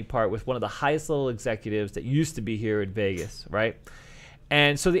business planning part with one of the highest level executives that used to be here in Vegas, right?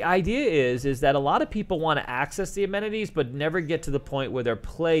 And so the idea is that a lot of people want to access the amenities but never get to the point where their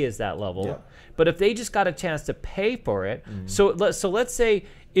play is that level. Yeah. But if they just got a chance to pay for it, so let's say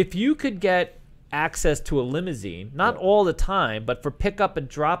if you could get access to a limousine, not all the time, but for pickup and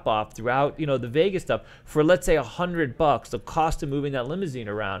drop off throughout, the Vegas stuff, for let's say $100, the cost of moving that limousine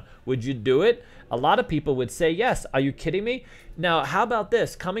around, would you do it? A lot of people would say yes. Are you kidding me? Now, how about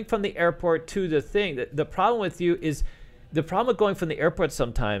this? Coming from the airport to the thing, the problem with you is, the problem with going from the airport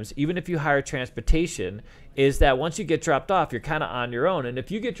sometimes, even if you hire transportation, is that once you get dropped off, you're kind of on your own. And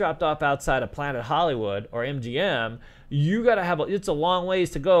if you get dropped off outside of Planet Hollywood or MGM, you got to it's a long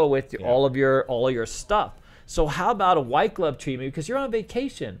ways to go with all of your stuff. So how about a white glove treatment? Because you're on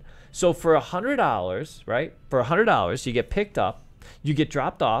vacation. So for $100, right? For $100, you get picked up, you get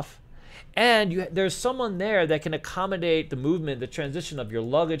dropped off, and there's someone there that can accommodate the movement, the transition of your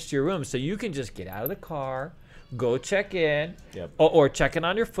luggage to your room. So you can just get out of the car, go check in, or check in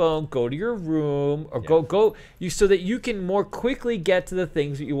on your phone, go to your room, or go so that you can more quickly get to the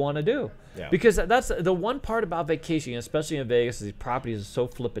things that you want to do. Yeah. Because that's the one part about vacationing, especially in Vegas, these properties are so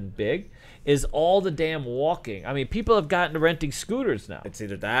flippin' big, is all the damn walking. I mean, people have gotten to renting scooters now. It's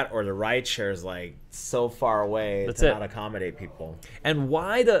either that or the ride share is like so far away not accommodate people. And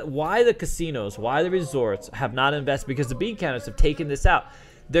why the casinos, why the resorts have not invested? Because the bean counters have taken this out.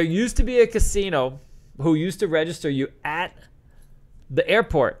 There used to be a casino who used to register you at the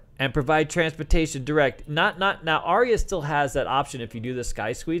airport and provide transportation direct. Now Aria still has that option if you do the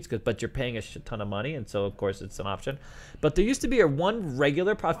Sky Suites, but you're paying a shit ton of money, and so of course it's an option. But there used to be a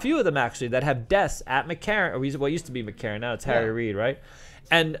few of them actually that have desks at McCarran, or what used to be McCarran, now it's Harry Reid, right?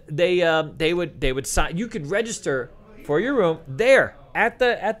 And they would sign. You could register for your room there at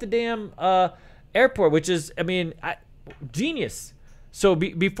the damn airport, which is genius. So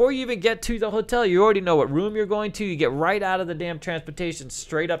before you even get to the hotel, you already know what room you're going to. You get right out of the damn transportation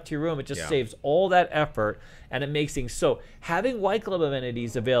straight up to your room. It just saves all that effort, and it makes things so. Having white glove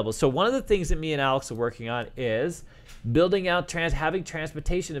amenities available. So one of the things that me and Alex are working on is building out having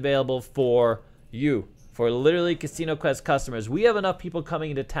transportation available for you, for literally Casino Quest customers. We have enough people coming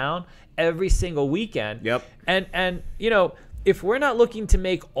into town every single weekend. Yep. And if we're not looking to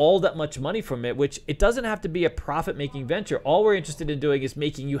make all that much money from it, which it doesn't have to be a profit-making venture, all we're interested in doing is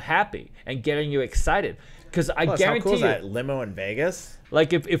making you happy and getting you excited. Because I guarantee how cool is you, that limo in Vegas?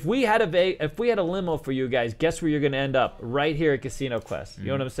 like if we had a limo for you guys, guess where you're going to end up? Right here at Casino Quest. You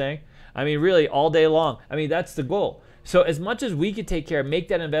know what I'm saying? I mean, really, all day long. I mean, that's the goal. So as much as we could take care, make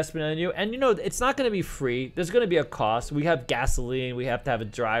that investment in you, and it's not going to be free. There's going to be a cost. We have gasoline. We have to have a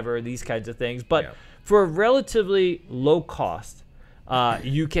driver. These kinds of things, but. For a relatively low cost,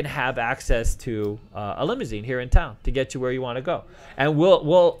 you can have access to a limousine here in town to get you where you want to go. And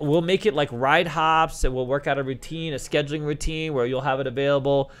we'll make it like ride hops, and we'll work out a routine, a scheduling routine where you'll have it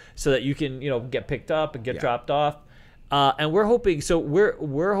available so that you can, get picked up and get dropped off. And we're hoping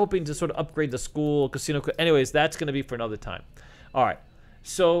to sort of upgrade the school casino. Anyways, that's going to be for another time. All right.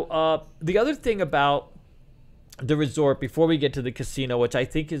 So the other thing about the resort before we get to the casino, which I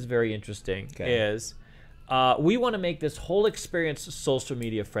think is very interesting, is we want to make this whole experience social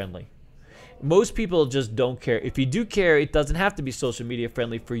media friendly. Most people just don't care. If you do care, it doesn't have to be social media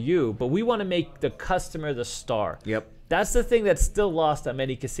friendly for you, but we want to make the customer the star. Yep. That's the thing that's still lost at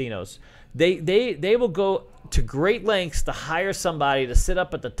many casinos. They will go to great lengths to hire somebody to sit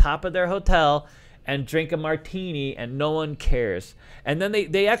up at the top of their hotel and drink a martini, and no one cares. And then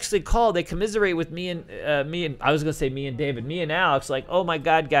they actually call, they commiserate with me and I was gonna say me and David, me and Alex, like, oh my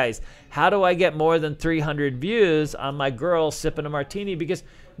God, guys, how do I get more than 300 views on my girl sipping a martini? Because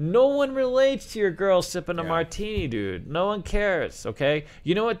no one relates to your girl sipping a martini, dude. No one cares, okay?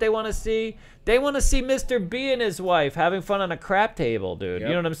 You know what they want to see? They want to see Mr. B and his wife having fun on a crap table, dude. You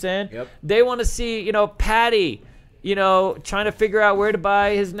know what I'm saying? Yep. They want to see, Patty, trying to figure out where to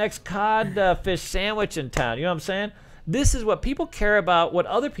buy his next cod fish sandwich in town. You know what I'm saying? This is what people care about, what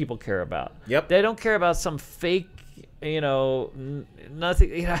other people care about. Yep. They don't care about some fake,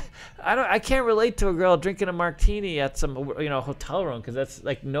 nothing. I can't relate to a girl drinking a martini at some, hotel room, because that's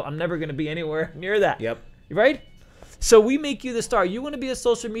like, no, I'm never going to be anywhere near that. Yep. Right? So we make you the star. You want to be a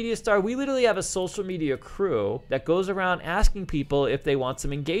social media star? We literally have a social media crew that goes around asking people if they want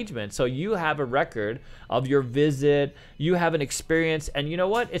some engagement. So you have a record of your visit. You have an experience. And you know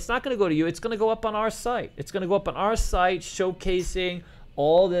what? It's not going to go to you. It's going to go up on our site. It's going to go up on our site showcasing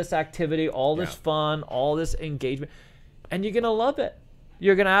all this activity, all this fun, all this engagement. And you're going to love it.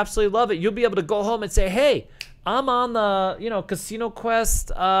 You're going to absolutely love it. You'll be able to go home and say, hey, I'm on the, Casino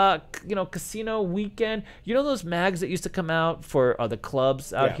Quest, casino weekend. You know those mags that used to come out for the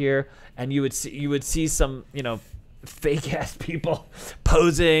clubs out here, and you would see some, fake ass people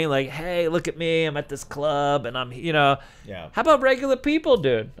posing like, hey, look at me, I'm at this club, and I'm, How about regular people,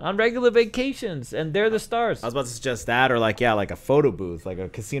 dude, on regular vacations, and they're the stars. I was about to suggest that, or like a photo booth, like a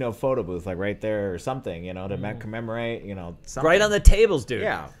casino photo booth, like right there or something, to commemorate, something. Right on the tables, dude.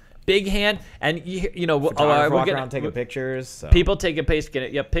 Yeah. Big hand, and we're walk gonna around taking pictures. So. People taking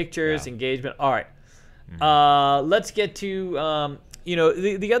pictures, engagement. All right, let's get to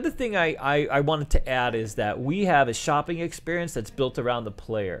the other thing I wanted to add is that we have a shopping experience that's built around the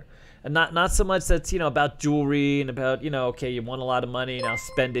player, and not so much that's about jewelry and about okay, you won a lot of money, now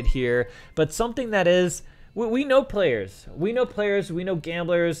spend it here, but something that is. We know players. We know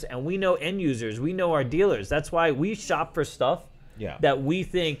gamblers, and we know end users. We know our dealers. That's why we shop for stuff that we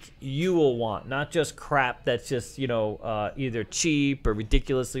think you will want, not just crap that's just either cheap or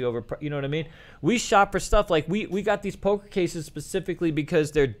ridiculously overpriced. You know what I mean? We shop for stuff like we got these poker cases specifically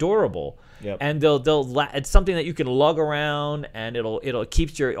because they're durable, and it's something that you can lug around, and it'll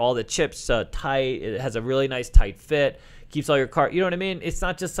keeps all the chips tight. It has a really nice tight fit, keeps all your cards. You know what I mean? It's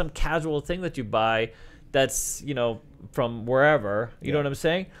not just some casual thing that you buy that's from wherever. You know what I'm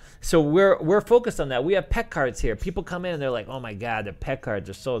saying? So we're focused on that. We have pet cards here. People come in and they're like, oh my God, their pet cards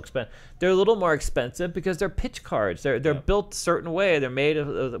are so expensive. They're a little more expensive because they're pitch cards. They're built a certain way. They're made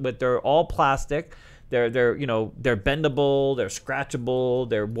they're all plastic. They're bendable. They're scratchable.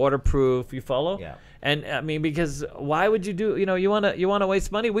 They're waterproof. You follow? Yeah. And I mean, because why would you do? You wanna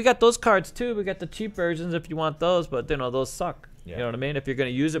waste money? We got those cards too. We got the cheap versions if you want those, but those suck. Yeah. You know what I mean? If you're gonna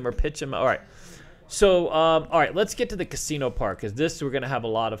use them or pitch them, all right. So, all right, let's get to the casino part, because we're going to have a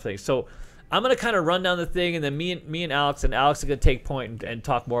lot of things. So I'm going to kind of run down the thing, and then me and Alex are going to take point and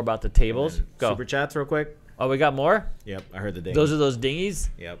talk more about the tables. Go. Super chats real quick. Oh, we got more? Yep, I heard the dinghies. Those are those dinghies?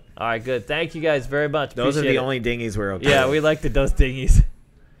 Yep. All right, good. Thank you guys very much. Those Appreciate are the only dinghies we're okay Yeah, with. we like those dinghies.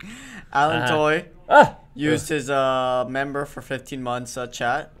 Alan Toy used his member for 15 months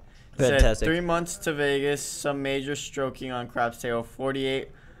chat. Fantastic. Said 3 months to Vegas, some major stroking on craps table, 48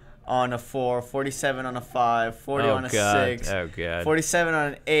 on a 4, 47 on a 5, 40 on a 6, 47 on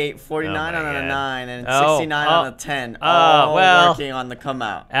an 8, 49 on a 9, and 69 on a 10. All working on the come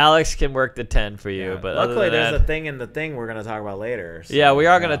out. Alex can work the 10 for you, but luckily there's a thing in the thing we're gonna talk about later. So, yeah, we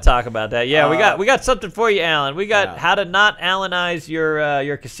are gonna talk about that. Yeah, we got something for you, Alan. We got how to not Alanize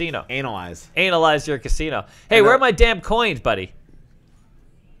your casino. Analyze your casino. Hey, where are my damn coins, buddy?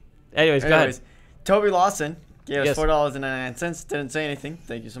 Anyways, go ahead. Toby Lawson gave us $4.99. Didn't say anything.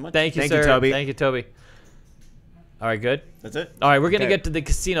 Thank you so much. Thank you, sir. Toby. Thank you, Toby. All right, good. That's it. All right, we're going to get to the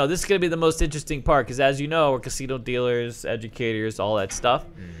casino. This is going to be the most interesting part because, as you know, we're casino dealers, educators, all that stuff.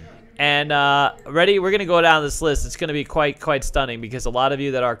 And ready, we're gonna go down this list. It's gonna be quite stunning because a lot of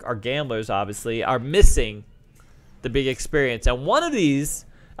you that are gamblers obviously are missing the big experience. And one of these,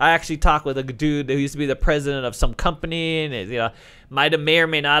 I actually talked with a dude who used to be the president of some company, and may or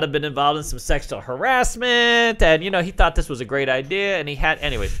may not have been involved in some sexual harassment, and he thought this was a great idea, and he had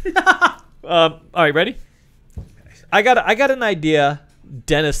anyways. All right, ready? I got an idea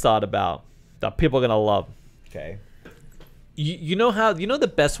Dennis thought about that people are gonna love. Okay. You know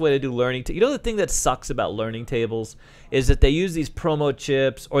the best way to do learning the thing that sucks about learning tables is that they use these promo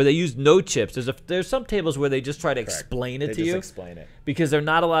chips or they use no chips. There's some tables where they just try to explain it to you. Explain it. Because they're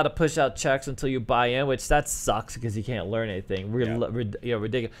not allowed to push out checks until you buy in, which that sucks because you can't learn anything.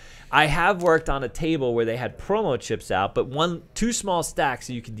 Ridiculous. I have worked on a table where they had promo chips out, but two small stacks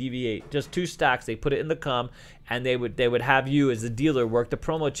so you can deviate. Just 2 stacks. They put it in the cum, and they would have you as the dealer work the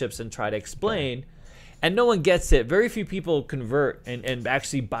promo chips and try to explain. Okay. And no one gets it. Very few people convert and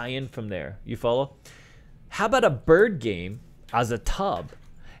actually buy in from there. You follow? How about a bird game as a tub?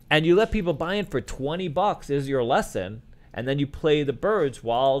 And you let people buy in for $20 is your lesson. And then you play the birds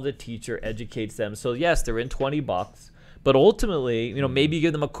while the teacher educates them. So yes, they're in $20. But ultimately, maybe you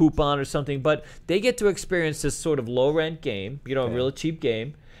give them a coupon or something. But they get to experience this sort of low-rent game, a real cheap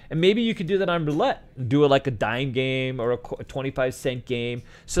game. And maybe you could do that on roulette. Do it like a dime game or a 25-cent game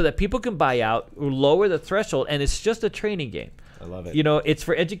so that people can buy out, lower the threshold, and it's just a training game. I love it. It's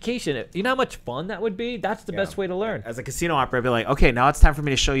for education. You know how much fun that would be? That's the best way to learn. As a casino operator, I'd be like, okay, now it's time for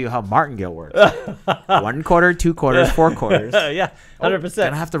me to show you how martingale works. 1 quarter, 2 quarters, 4 quarters. Yeah, 100%.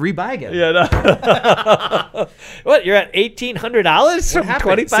 Gonna have to rebuy again. Yeah, no. What, you're at $1,800 from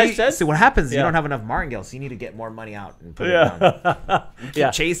 25 cents? See, what happens is you don't have enough martingale, so you need to get more money out and put it down. You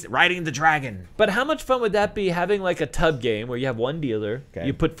keep riding the dragon. But how much fun would that be having like a tub game where you have one dealer,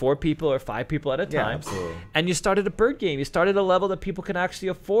 you put 4 people or 5 people at a time, absolutely. And you started a bird game. You started a level that people can actually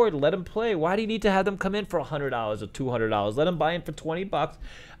afford. Let them play. Why do you need to have them come in for $100 or $200? Let them buy in for $20.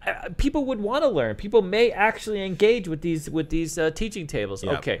 People would want to learn. People may actually engage with these teaching tables.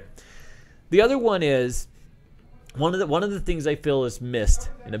 Yep. Okay. The other one is one of the things I feel is missed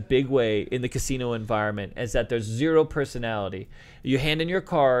in a big way in the casino environment is that there's zero personality. You hand in your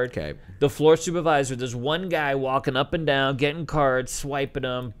card. Okay. The floor supervisor, there's one guy walking up and down, getting cards, swiping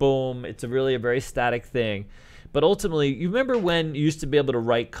them. Boom. It's really a very static thing. But ultimately, you remember when you used to be able to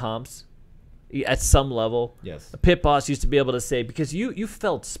write comps at some level? Yes. A pit boss used to be able to say, because you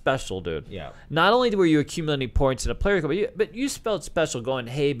felt special, dude. Yeah. Not only were you accumulating points in a player card, but you felt special going,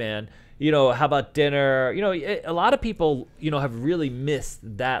 hey, man, how about dinner? A lot of people, have really missed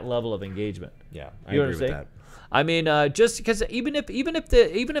that level of engagement. Yeah, I agree with that. I mean, just because even if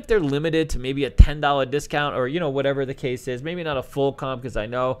they're limited to maybe a $10 discount or whatever the case is, maybe not a full comp because I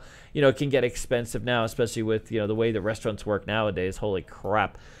know it can get expensive now, especially with the way the restaurants work nowadays. Holy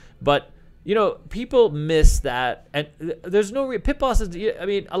crap! But people miss that, and there's no pit bosses. I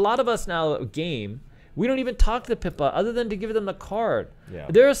mean, a lot of us now game. We don't even talk to the pit boss other than to give them the card. Yeah.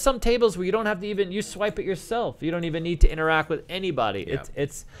 There are some tables where you don't have to you swipe it yourself. You don't even need to interact with anybody. Yeah.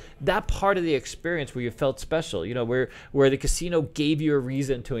 It's that part of the experience where you felt special, where the casino gave you a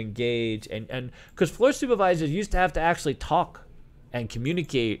reason to engage. And because floor supervisors used to have to actually talk and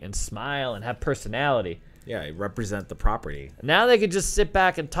communicate and smile and have personality. Yeah, represent the property. Now they could just sit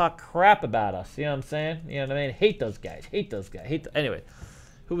back and talk crap about us. You know what I'm saying? You know what I mean? Hate those guys. Anyway.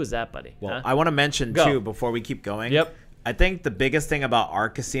 Who was that, buddy? Well, I want to mention, too, before we keep going. Yep. I think the biggest thing about our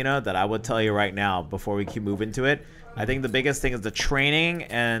casino that I would tell you right now before we keep moving to it, I think the biggest thing is the training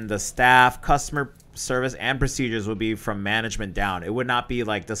and the staff, customer service, and procedures would be from management down. It would not be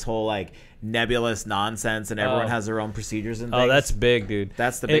like this whole nebulous nonsense and everyone has their own procedures and things. Oh, that's big, dude.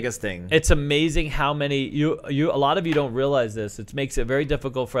 That's the biggest thing. It's amazing how many a lot of you don't realize this. It makes it very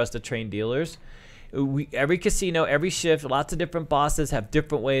difficult for us to train dealers. Every casino, every shift, lots of different bosses have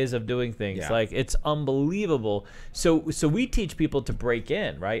different ways of doing things. Yeah. Like, it's unbelievable. So we teach people to break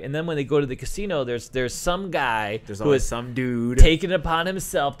in, right? And then when they go to the casino, there's some guy who is some dude taking it upon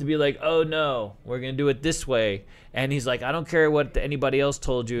himself to be like, oh no, we're gonna do it this way. And he's like, I don't care what anybody else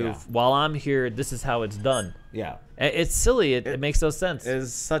told you. Yeah. While I'm here, this is how it's done. Yeah. It's silly. It makes no sense. It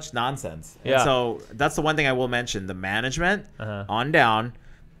is such nonsense. Yeah. And so that's the one thing I will mention. The management on down,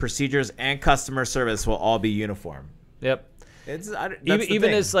 procedures and customer service will all be uniform. Yep.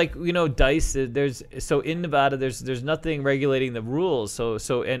 Even as dice, in Nevada there's nothing regulating the rules,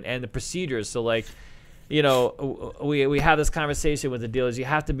 and the procedures. So we have this conversation with the dealers. You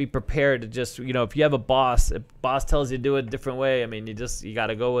have to be prepared to just if you have a boss tells you to do it a different way, I mean you got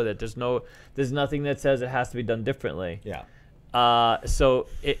to go with it. There's nothing that says it has to be done differently. Yeah. So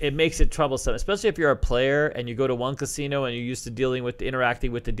it makes it troublesome, especially if you're a player and you go to one casino and you're used to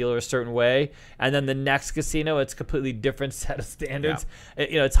interacting with the dealer a certain way, and then the next casino it's a completely different set of standards.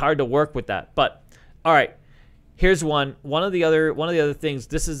 Yeah. It's hard to work with that. But all right, here's one of the other things.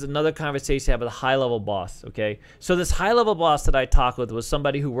 This is another conversation I have with a high-level boss. Okay, so this high-level boss that I talked with was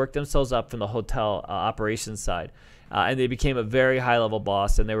somebody who worked themselves up from the hotel operations side. And they became a very high-level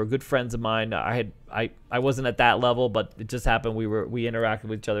boss, and they were good friends of mine. I wasn't at that level, but it just happened. We interacted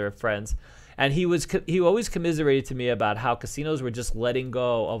with each other as friends, and he always commiserated to me about how casinos were just letting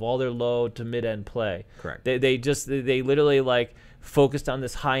go of all their low to mid-end play. Correct. They literally like focused on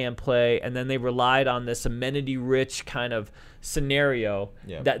this high-end play, and then they relied on this amenity-rich kind of scenario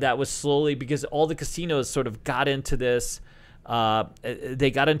that was slowly, because all the casinos sort of got into this.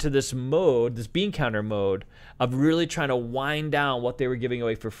 They got into this mode, this bean counter mode, of really trying to wind down what they were giving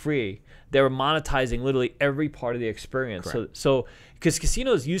away for free. They were monetizing literally every part of the experience. Correct. So because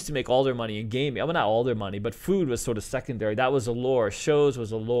casinos used to make all their money in gaming. Well, not all their money, but food was sort of secondary. That was a lure. Shows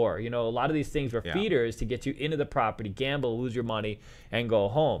was a lure. A lot of these things were feeders to get you into the property, gamble, lose your money, and go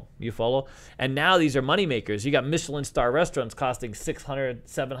home. You follow? And now these are money makers. You got Michelin star restaurants costing $600,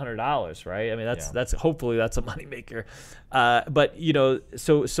 $700, right? I mean, that's hopefully that's a money maker. But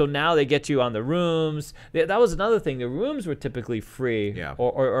so now they get you on the rooms. That was another thing. The rooms were typically free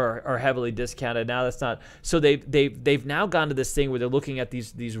or heavily discounted. Now that's not. So they've now gone to this thing where they're looking at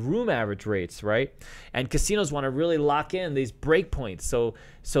these room average rates, right? And casinos want to really lock in these break points. So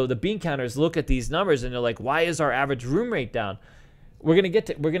the bean counters look at these numbers and they're like, why is our average room rate down? We're gonna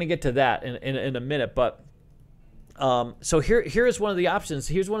get to that in a minute, but. So here's one of the options.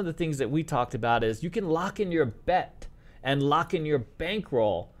 Here's one of the things that we talked about is you can lock in your bet and lock in your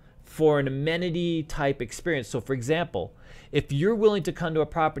bankroll for an amenity type experience. So for example, if you're willing to come to a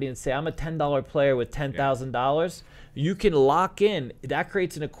property and say, I'm a $10 player with $10,000, you can lock in. That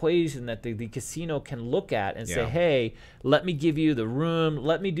creates an equation that the casino can look at and say, hey, let me give you the room.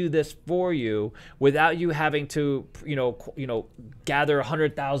 Let me do this for you without you having to, gather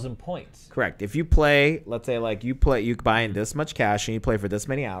 100,000 points. Correct. If you play, let's say like you buy in this much cash and you play for this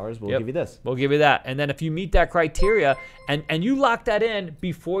many hours, we'll give you this. We'll give you that. And then if you meet that criteria and you lock that in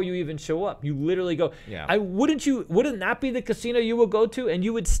before you even show up, you literally go, wouldn't that be the casino you will go to? And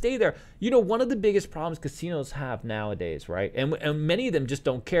you would stay there. One of the biggest problems casinos have nowadays, right? And many of them just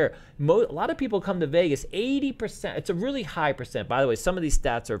don't care. A lot of people come to Vegas, 80%. It's a really high percent. By the way, some of these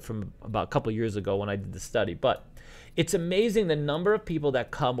stats are from about a couple years ago when I did the study, but it's amazing the number of people that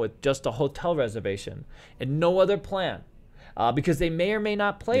come with just a hotel reservation and no other plan. Because they may or may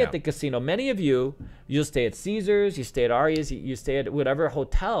not play at the casino. Many of you'll stay at Caesars, you stay at Aria's, you stay at whatever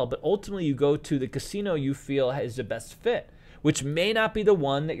hotel, but ultimately you go to the casino you feel is the best fit, which may not be the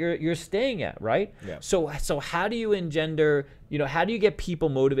one that you're staying at, right? Yeah. So how do you engender, how do you get people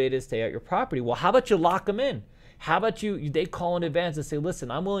motivated to stay at your property? Well, how about you lock them in? How about they call in advance and say,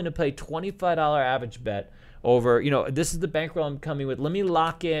 listen, I'm willing to pay $25 average bet over, this is the bankroll I'm coming with. Let me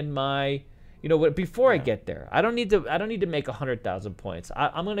lock in my, before I get there. I don't need to make 100,000 points.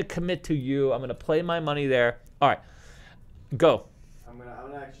 I'm going to commit to you. I'm going to play my money there. All right, go. I'm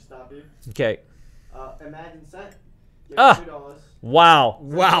gonna actually stop you. Okay. Imagine set. $2.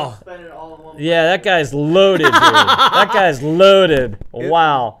 Wow. Spend it all in one yeah, that guy's loaded, dude. That guy's loaded.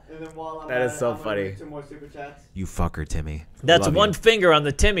 Wow. And then while I'm that is so funny. 2 more super chats. You fucker, Timmy. That's one finger on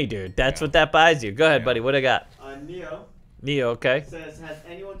the Timmy, dude. That's what that buys you. Go ahead, buddy. What I got? Neo, okay. Says, has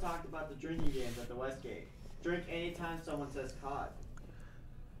anyone talked about the drinking games at the Westgate? Drink anytime someone says COD.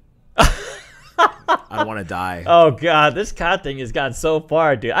 I don't want to die. Oh God, this COD thing has gone so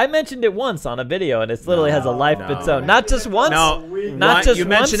far, dude. I mentioned it once on a video, and it literally has a life of its own. Not just once. No, not just you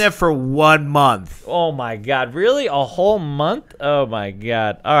once. mentioned it for 1 month. Oh my God, really? A whole month? Oh my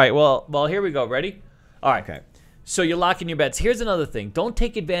God. All right, well, here we go. Ready? All right. Okay. So you're locking your bets. Here's another thing. Don't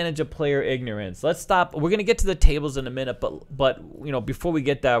take advantage of player ignorance. Let's stop. We're gonna get to the tables in a minute, but before we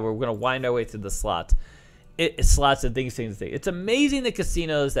get there, we're gonna wind our way through the slots. Slots and things. It's amazing the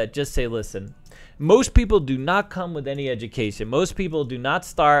casinos that just say, listen, most people do not come with any education. Most people do not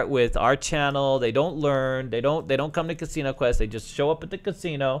start with our channel. They don't learn. They don't come to Casino Quest. They just show up at the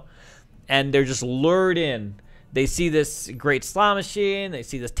casino, and they're just lured in. They see this great slot machine. They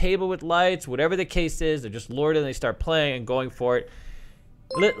see this table with lights. Whatever the case is, they're just lured in. They start playing and going for it.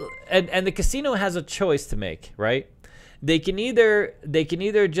 And the casino has a choice to make, right? They can either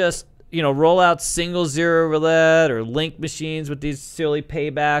just roll out single Zero Roulette or link machines with these silly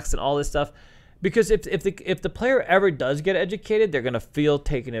paybacks and all this stuff. Because if the player ever does get educated, they're gonna feel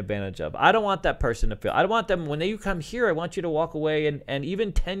taken advantage of. I don't want that person to feel. I don't want them when you come here. I want you to walk away and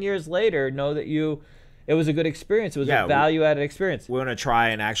even 10 years later know that you It was a good experience. It was a value-added experience. We want to try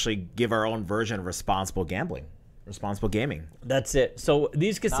and actually give our own version of responsible gambling, responsible gaming. That's it. So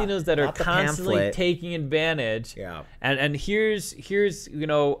these casinos that are constantly taking advantage. Yeah. And here's you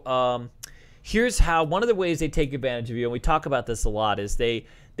know, here's how one of the ways they take advantage of you, and we talk about this a lot, is they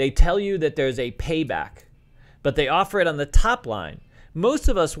tell you that there's a payback, but they offer it on the top line. Most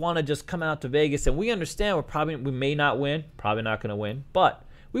of us want to just come out to Vegas, and we understand we may not win, probably not going to win, but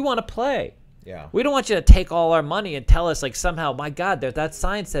we want to play. Yeah. We don't want you to take all our money and tell us like somehow, my God, that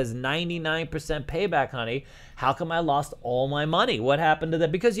sign says 99% payback, honey. How come I lost all my money? What happened to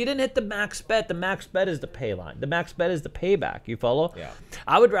that? Because you didn't hit the max bet. The max bet is the pay line. The max bet is the payback. You follow? Yeah.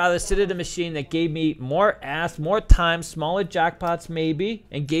 I would rather sit at a machine that gave me more time, smaller jackpots maybe,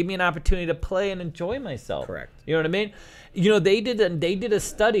 and gave me an opportunity to play and enjoy myself. Correct. You know what I mean? You know, they did a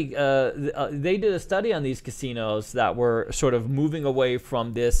study. They did a study on these casinos that were sort of moving away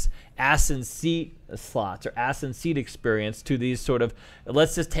from this ass and seat slots or ass and seat experience to these sort of,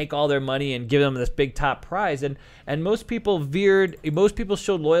 let's just take all their money and give them this big top prize. And most people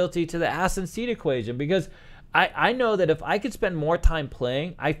showed loyalty to the ass and seat equation, because I know that if I could spend more time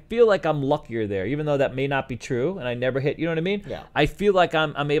playing, I feel like I'm luckier there, even though that may not be true and I never hit, you know what I mean? Yeah. I feel like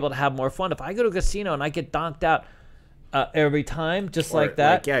I'm able to have more fun. If I go to a casino and I get donked out every time, just like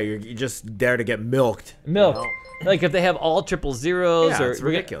that. Like, you're just there to get milked. You know? Like if they have all 000s, or it's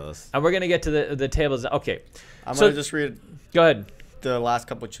ridiculous. And we're gonna get to the tables. Okay, I'm gonna just read. Go ahead. The last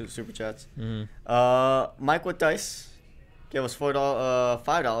couple of super chats. Mike with Dice gave us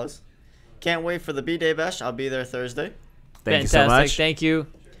 $5. Can't wait for the B-Day Bash. I'll be there Thursday. Thank you so much. Thank you.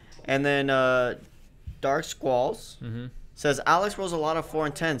 And then Dark Squalls says Alex rolls a lot of 4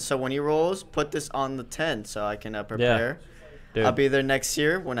 and 10, so when he rolls, put this on the 10 so I can prepare. Yeah. I'll be there next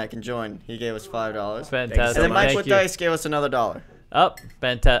year when I can join. He gave us $5. Fantastic. And then Mike with Dice gave us another $1. Oh,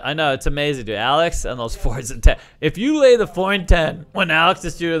 fantastic. I know, it's amazing, dude. Alex and those 4s and 10. If you lay the 4 and 10 when Alex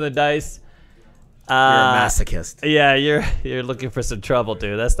is shooting the dice, you're a masochist. Yeah, you're looking for some trouble,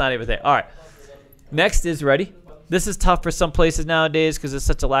 dude. That's not even a thing. All right. Next is ready. This is tough for some places nowadays because there's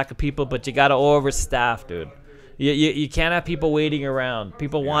such a lack of people, but you got to overstaff, dude. You can't have people waiting around.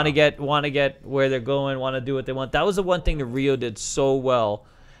 People want to get where they're going, want to do what they want. That was the one thing that Rio did so well.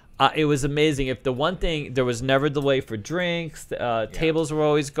 It was amazing. If the one thing, there was never delay for drinks. Tables were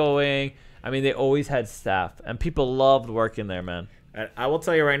always going. I mean, they always had staff, and people loved working there, man. I will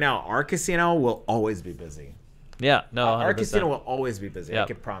tell you right now, our casino will always be busy. Yeah, no, 100%. Our casino will always be busy. Yep. I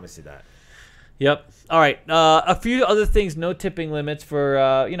can promise you that. Yep. All right. A few other things. No tipping limits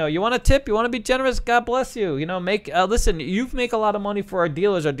for, you want to tip, you want to be generous. God bless you. Listen, you make a lot of money for our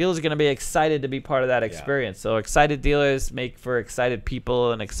dealers. Our dealers are going to be excited to be part of that experience. Yeah. So excited dealers make for excited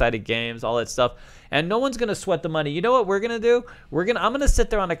people and excited games, all that stuff. And no one's going to sweat the money. You know what we're going to do? I'm going to sit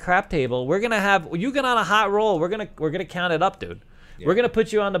there on the crap table. We're going to have, you get on a hot roll. We're going to count it up, dude. Yeah. We're going to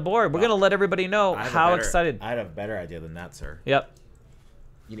put you on the board. We're going to let everybody know how excited. I had a better idea than that, sir. Yep.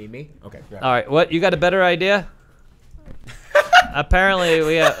 You need me? Okay. All right. What? You got a better idea?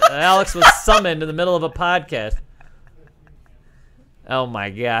 Apparently, Alex was summoned in the middle of a podcast. Oh my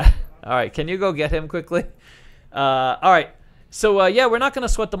God. All right. Can you go get him quickly? All right. So we're not going to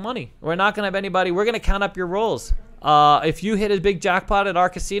sweat the money. We're not going to have anybody. We're going to count up your rolls. If you hit a big jackpot at our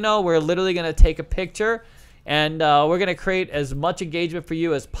casino, we're literally going to take a picture, and we're going to create as much engagement for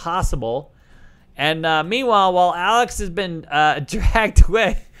you as possible. And meanwhile, while Alex has been dragged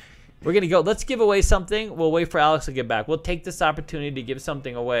away, we're going to go. Let's give away something. We'll wait for Alex to get back. We'll take this opportunity to give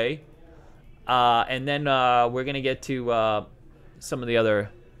something away. And then we're going to get to some of the other.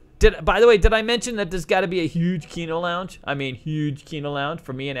 By the way, did I mention that there's got to be a huge Keno Lounge? I mean, huge Keno Lounge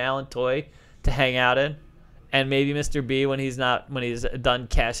for me and Alan Toy to hang out in. And maybe Mr. B when he's done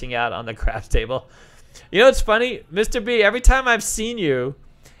cashing out on the craps table. You know what's funny? Mr. B, every time I've seen you,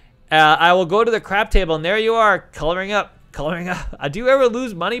 I will go to the crap table, and there you are, coloring up. Do you ever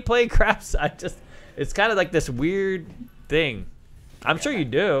lose money playing craps? It's kind of like this weird thing. I'm sure you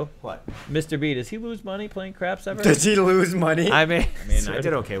do. What? Mr. B, does he lose money playing craps ever? Does he lose money? I mean, I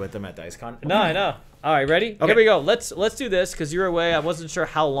did okay with them at DiceCon. No, I know. All right, ready? Okay. Here we go. Let's do this because you're away. I wasn't sure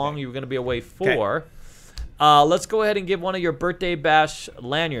how long you were going to be away for. Okay. Let's go ahead and give one of your birthday bash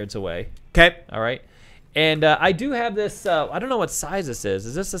lanyards away. Okay. All right. And I do have this. I don't know what size this is.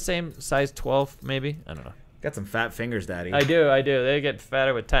 Is this the same size 12 maybe? I don't know. Got some fat fingers, Daddy. I do. They get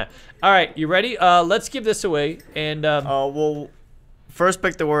fatter with time. All right, you ready? Let's give this away. And well, first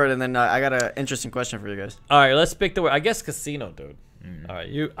pick the word, and then I got an interesting question for you guys. All right, let's pick the word. I guess casino, dude. All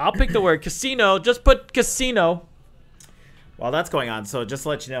right, I'll pick the word casino. Just put casino. While that's going on, so just to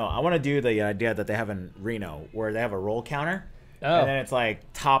let you know, I want to do the idea that they have in Reno, where they have a roll counter, and then it's like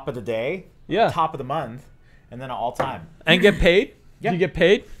top of the day. top of the month, and then all time. And get paid? Yeah. You get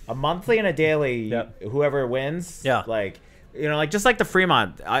paid? A monthly and a daily, whoever wins. Yeah. Like, you know, like just like the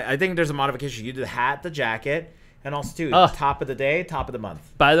Fremont, I think there's a modification. You do the hat, the jacket, and also too, top of the day, top of the month.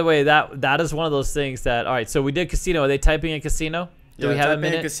 By the way, that is one of those things that, all right, so we did casino. Are they typing in casino? Do we have a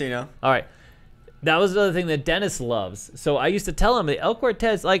minute? Casino. All right. That was another thing that Dennis loves. So I used to tell him the El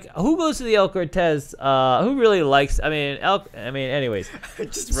Cortez, like, who goes to the El Cortez? Who really likes? Anyways.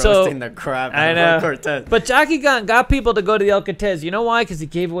 Just roasting the crap out of El Cortez. But Jockey got people to go to the El Cortez. You know why? Because he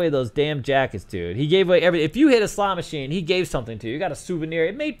gave away those damn jackets, dude. He gave away everything. If you hit a slot machine, he gave something to you. You got a souvenir.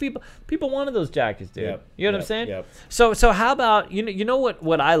 It made people wanted those jackets, dude. Yep. You know what I'm saying? Yep. So how about you know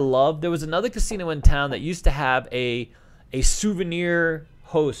what I love? There was another casino in town that used to have a souvenir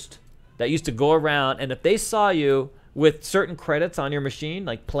host that used to go around, and if they saw you with certain credits on your machine,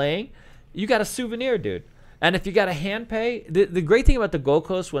 like playing, you got a souvenir, dude. And if you got a hand pay, the great thing about the Gold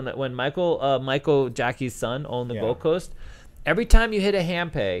Coast, when Michael Jackie's son owned the Gold Coast, every time you hit a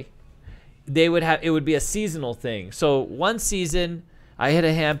hand pay, it would be a seasonal thing. So one season, I hit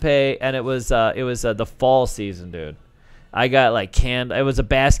a hand pay, and it was the fall season, dude. I got like it was a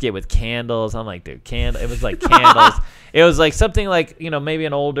basket with candles. I'm like, dude, it was like candles. It was like something like, you know, maybe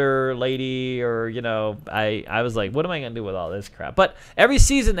an older lady, or, you know, I was like, what am I going to do with all this crap? But every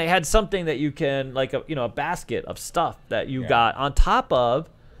season they had something that you can, like a basket of stuff that you got on top of,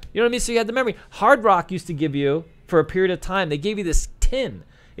 you know what I mean? So you had the memory. Hard Rock used to give you, for a period of time, they gave you this tin.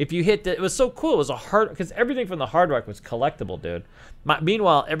 If you hit it was so cool. It was because everything from the Hard Rock was collectible, dude.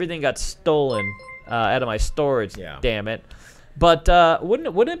 Meanwhile, everything got stolen out of my storage. Damn it. But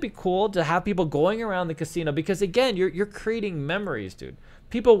wouldn't it be cool to have people going around the casino? Because again, you're creating memories, dude.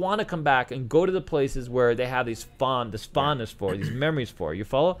 People want to come back and go to the places where they have this fondness for, these memories for. You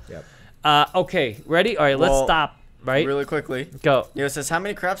follow? Yep. Okay, ready? All right, let's stop. Right. Really quickly. Go. It says, how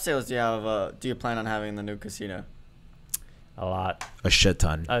many crap sales do you have? Do you plan on having in the new casino? A lot. A shit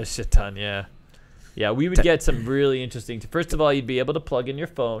ton. Yeah. Yeah, we would get some really interesting. First of all, you'd be able to plug in your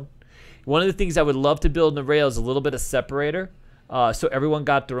phone. One of the things I would love to build in the rail is a little bit of separator, so everyone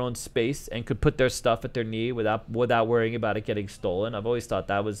got their own space and could put their stuff at their knee without worrying about it getting stolen. I've always thought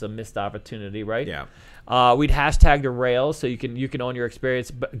that was a missed opportunity, right? Yeah. We'd hashtag the rail so you can own your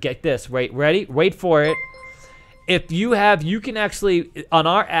experience. But get this, right? Ready? Wait for it. If you can actually, on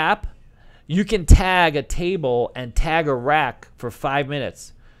our app, you can tag a table and tag a rack for 5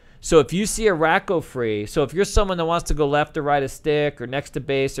 minutes. So if you see a rack go free, so if you're someone that wants to go left or right a stick or next to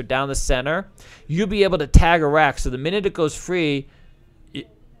base or down the center, you'll be able to tag a rack. So the minute it goes free,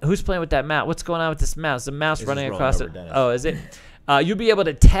 who's playing with that mouse? What's going on with this mouse? The mouse running across it. Dennis. Oh, is it? You'll be able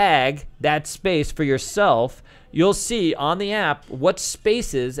to tag that space for yourself. You'll see on the app what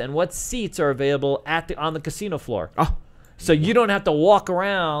spaces and what seats are available on the casino floor. Oh. So you don't have to walk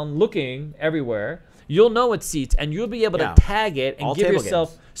around looking everywhere. You'll know what seats, and you'll be able to tag it and give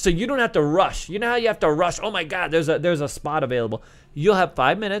yourself, so you don't have to rush. You know how you have to rush? Oh my God, there's a spot available. You'll have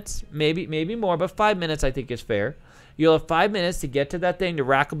 5 minutes, maybe more, but 5 minutes I think is fair. You'll have 5 minutes to get to that thing. The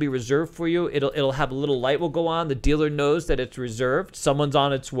rack will be reserved for you. It'll have a little light will go on. The dealer knows that it's reserved. Someone's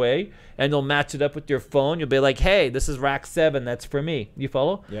on its way, and they'll match it up with your phone. You'll be like, hey, this is rack 7. That's for me. You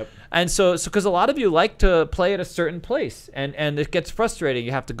follow? Yep. And so because a lot of you like to play at a certain place, and it gets frustrating.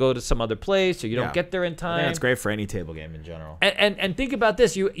 You have to go to some other place, or you don't get there in time. I think it's great for any table game in general. And think about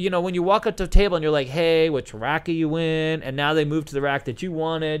this. You know, when you walk up to the table and you're like, hey, which rack are you in? And now they move to the rack that you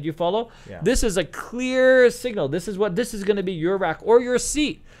wanted. You follow? Yeah. This is a clear signal. This is going to be your rack or your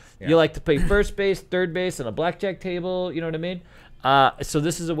seat. Yeah. You like to play first base, third base on a blackjack table. You know what I mean? So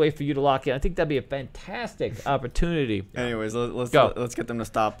this is a way for you to lock in. I think that'd be a fantastic opportunity. Anyways, let's go. Let's get them to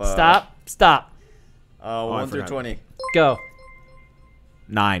stop. Stop. 1 through 20. Go.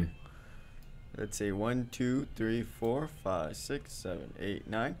 9. Let's see. 1, 2, 3, 4, 5, 6, 7, 8,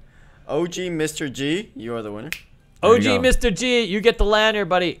 9. OG Mr. G, you are the winner. OG Mr. G, you get the lanyard,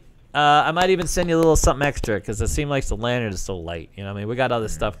 buddy. I might even send you a little something extra because it seems like the lanyard is so light. You know what I mean? We got other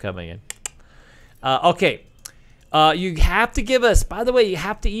stuff coming in. Okay. You have to give us, by the way, you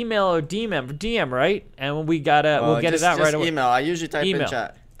have to email or DM, right? And we'll get it out right away. Email. I usually type in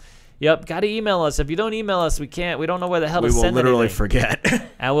chat. Yep, got to email us. If you don't email us, we don't know where the hell to send it. We will literally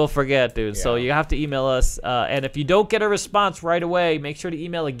forget. And we'll forget, dude. Yeah. So you have to email us. And if you don't get a response right away, make sure to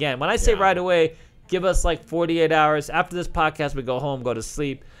email again. When I say right away, give us like 48 hours. After this podcast, we go home, go to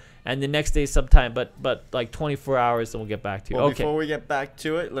sleep. And the next day sometime, but like 24 hours, and we'll get back to you. Well, okay. Before we get back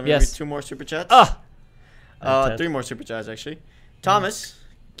to it, let me read 2 more super chats. 3 more super chats, actually. Thomas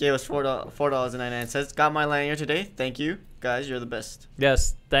gave us $4.99. Got my lanyard today. Thank you, guys. You're the best.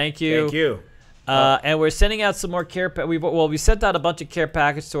 Yes, thank you. Thank you. And we're sending out some more care. We sent out a bunch of care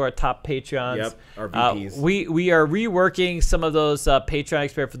packages to our top Patreons. Yep, our VPs. We are reworking some of those Patreon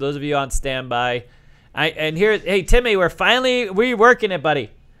experience for those of you on standby. Hey Timmy, we're finally reworking it,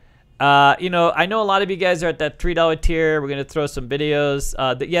 buddy. I know a lot of you guys are at that $3 tier. We're gonna throw some videos.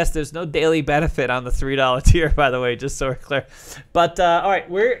 Yes, there's no daily benefit on the $3 tier, by the way, just so we're clear. But all right,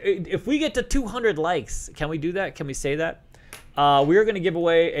 if we get to 200 likes, can we do that? Can we say that? We're gonna give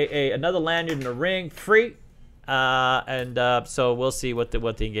away another lanyard and a ring free, so we'll see what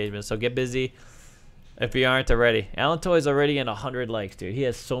the engagement is. So get busy if you aren't already. Alan Toy's already in 100 likes, dude. He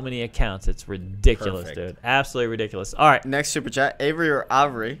has so many accounts, it's ridiculous. Perfect. Dude. Absolutely ridiculous. All right. Next super chat, Avery or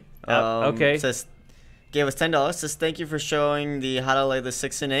Avery. Okay. Says, gave us $10. Says, thank you for showing the how to lay the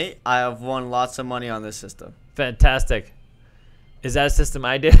 6 and 8. I have won lots of money on this system. Fantastic. Is that a system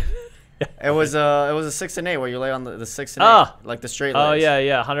I did? It was a 6 and 8 where you lay on the 6 and 8, like the straight legs. Oh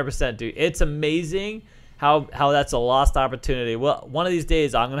yeah, 100%, dude. It's amazing how that's a lost opportunity. Well, one of these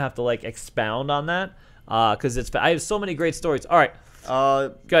days I'm gonna have to like expound on that because I have so many great stories. All right.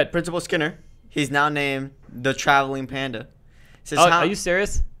 Good. Principal Skinner. He's now named the Traveling Panda. Says, are you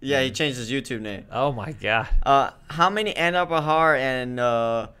serious? Yeah, he changed his YouTube name. Oh my god. How many Andar Bahar and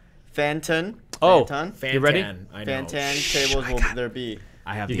Fantan? You ready? Fantan tables will there be?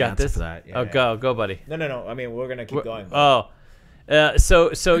 I have you the got answer this? for that. Yeah, Go, buddy. No. I mean, we're gonna keep going. So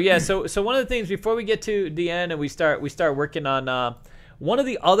one of the things before we get to the end and we start working on one of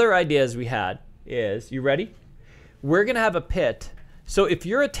the other ideas we had is, you ready? We're gonna have a pit. So if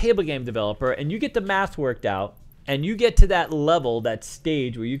you're a table game developer and you get the math worked out and you get to that level, that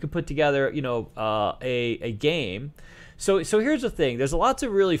stage where you can put together, a game. So here's the thing. There's lots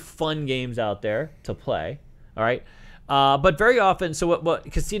of really fun games out there to play. All right. But very often, so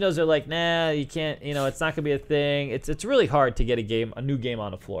what casinos are like, nah, you can't, it's not gonna be a thing. It's really hard to get a new game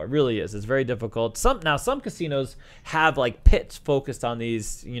on the floor. It really is. It's very difficult. Some casinos have like pits focused on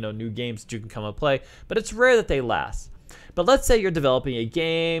these, new games that you can come and play, but it's rare that they last. But let's say you're developing a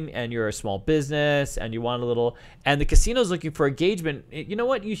game and you're a small business and you want and the casino's looking for engagement. You know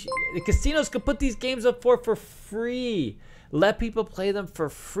what? The casinos could put these games up for free. Let people play them for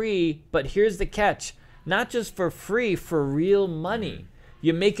free. But here's the catch. Not just for free, for real money.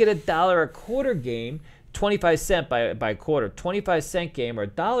 You make it $1 a quarter game, 25 cents by quarter, 25-cent game or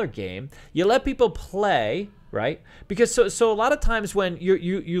 $1 game. You let people play, right? Because so a lot of times when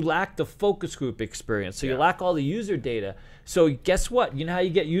you lack the focus group experience, so you lack all the user data. So guess what? You know how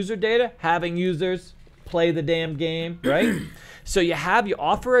you get user data? Having users play the damn game, right? So you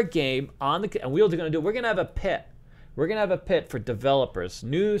offer a game on the, and we're gonna have a pit. We're gonna have a pit for developers,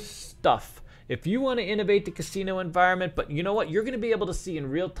 new stuff. If you want to innovate the casino environment, but you know what? You're going to be able to see in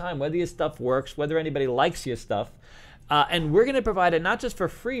real time whether your stuff works, whether anybody likes your stuff. And we're going to provide it not just for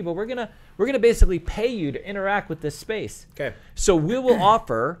free, but we're going to basically pay you to interact with this space. Okay. So we will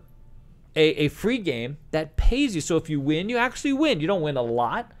offer a free game that pays you. So if you win, you actually win. You don't win a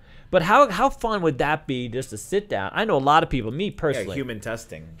lot. But how fun would that be just to sit down? I know a lot of people, me personally. Yeah, human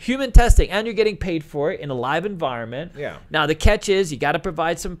testing. Human testing, and you're getting paid for it in a live environment. Yeah. Now, the catch is you got to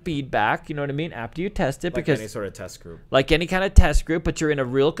provide some feedback, you know what I mean, after you test it. Like any sort of test group. Like any kind of test group, but you're in a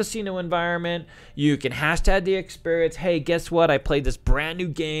real casino environment. You can hashtag the experience. Hey, guess what? I played this brand new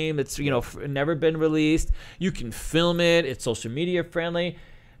game. It's, never been released. You can film it. It's social media friendly.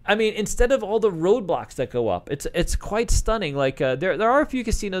 I mean, instead of all the roadblocks that go up, it's quite stunning. Like there are a few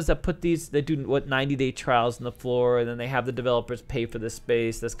casinos that put they do 90-day trials on the floor, and then they have the developers pay for the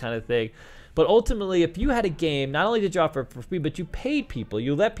space, this kind of thing. But ultimately, if you had a game, not only did you offer it for free, but you paid people.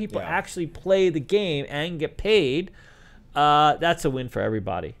 You let people actually play the game and get paid. That's a win for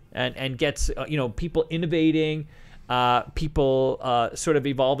everybody, and gets people innovating, people sort of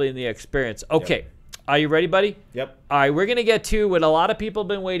evolving the experience. Okay. Yep. Are you ready, buddy? Yep. All right, we're going to get to what a lot of people have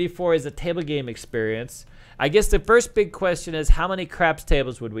been waiting for is a table game experience. I guess the first big question is how many craps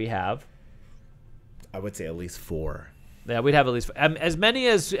tables would we have? I would say at least 4. Yeah, we'd have at least as many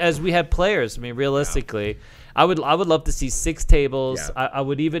as we have players. I mean, realistically, I would love to see 6 tables. Yeah. I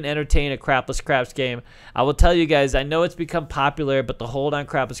would even entertain a crapless craps game. I will tell you guys, I know it's become popular, but the hold on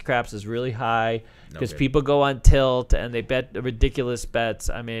crapless craps is really high because people go on tilt and they bet ridiculous bets.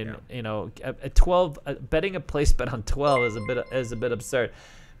 I mean, betting a place bet on 12 is a bit absurd.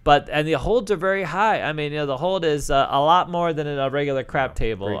 And the holds are very high. I mean, the hold is a lot more than a regular crap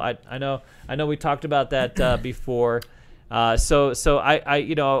table. I know we talked about that before. So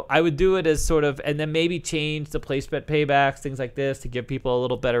I would do it as sort of, and then maybe change the place bet paybacks, things like this, to give people a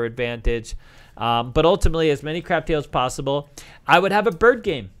little better advantage. But ultimately, as many crap tails as possible. I would have a bird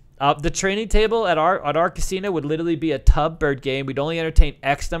game. The training table at our casino would literally be a tub bird game. We'd only entertain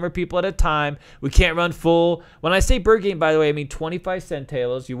X number of people at a time. We can't run full. When I say bird game, by the way, I mean 25-cent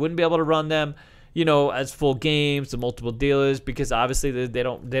tables. You wouldn't be able to run them, you know, as full games to multiple dealers because obviously they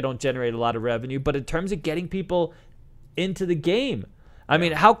don't generate a lot of revenue. But in terms of getting people into the game, I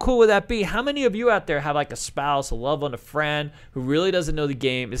mean, how cool would that be? How many of you out there have like a spouse, a loved one, a friend who really doesn't know the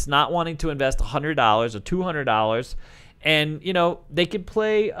game, is not wanting to invest $100 or $200, and you know they could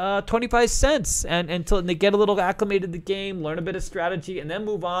play 25 cents and until they get a little acclimated to the game, learn a bit of strategy, and then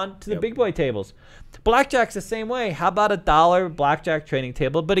move on to the big boy tables. Blackjack's the same way. How about $1 blackjack training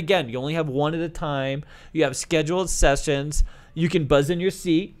table? But again, you only have one at a time. You have scheduled sessions. You can buzz in your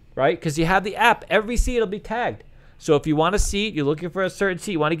seat, right? Because you have the app. Every seat will be tagged. So if you want a seat, you're looking for a certain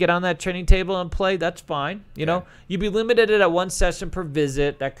seat, you want to get on that training table and play, that's fine. You know, you'd be limited at one session per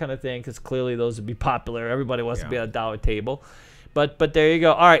visit, that kind of thing, because clearly those would be popular. Everybody wants to be at a $1 table. But there you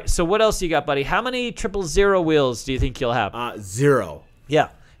go. All right, so what else you got, buddy? How many 000 wheels do you think you'll have? 0. Yeah.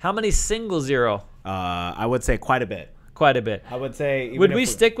 How many single 0? I would say quite a bit. Quite a bit. I would say. Would we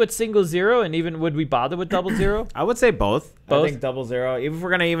stick with single 0, and even would we bother with 000? I would say both. Both? I think 000. Even if we're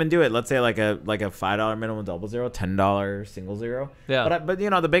gonna even do it, let's say like a $5 minimum 000, $10 single 0. Yeah. But you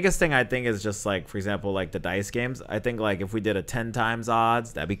know the biggest thing I think is just like, for example, like the dice games. I think like if we did a 10 times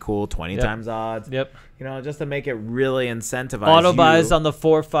odds, that'd be cool. 20 times odds. Yep. You know, just to make it really incentivize. Auto buys on the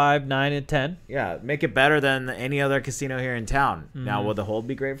 4, 5, 9, and 10. Yeah, make it better than any other casino here in town. Now, will the hold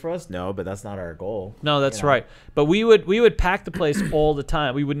be great for us? No, but that's not our goal. No, that's right. But we would pack the place all the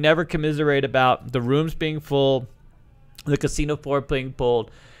time. We would never commiserate about the rooms being full, the casino floor being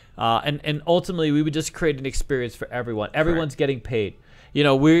pulled, and ultimately we would just create an experience for everyone. Everyone's getting paid. You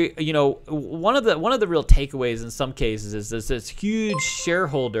know, one of the real takeaways in some cases is this huge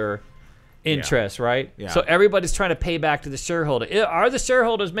shareholder interest, right? Yeah. So everybody's trying to pay back to the shareholder. Are the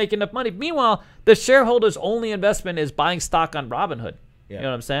shareholders making enough money? Meanwhile, the shareholders' only investment is buying stock on Robinhood. You know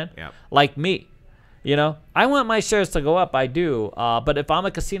what I'm saying? Yeah. Like me. You know, I want my shares to go up. I do. But if I'm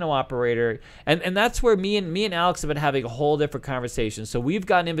a casino operator, and that's where me and Alex have been having a whole different conversation. So we've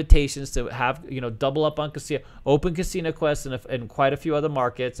gotten invitations to have, you know, double up on casino, open Casino Quest in quite a few other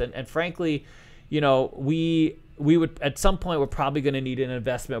markets. And frankly, you know, we would at some point we're probably going to need an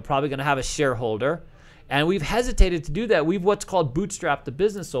investment. We're probably going to have a shareholder. And we've hesitated to do that. We've what's called bootstrapped the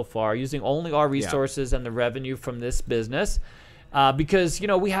business so far, using only our resources and the revenue from this business. Because, you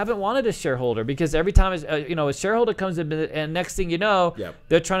know, we haven't wanted a shareholder, because every time, you know, a shareholder comes in and next thing you know,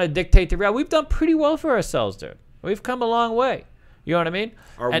 they're trying to dictate the reality. We've done pretty well for ourselves, dude. We've come a long way. You know what I mean?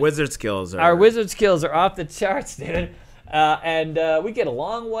 Our wizard skills are off the charts, dude. And we get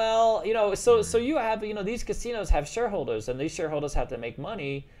along well, you know, so you have, you know, these casinos have shareholders, and these shareholders have to make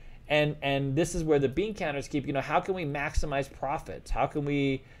money. And this is where the bean counters keep, you know, how can we maximize profits? How can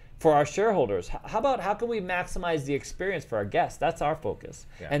we, for our shareholders, how can we maximize the experience for our guests? That's our focus.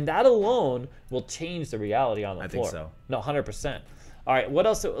 And that alone will change the reality on the floor. I think so. No, 100%. All right, what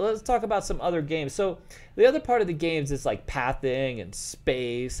else? Let's talk about some other games. So the other part of the games is like pathing and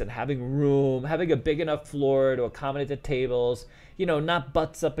space and having room, having a big enough floor to accommodate the tables, you know, not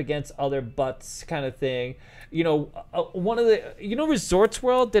butts up against other butts kind of thing. You know, Resorts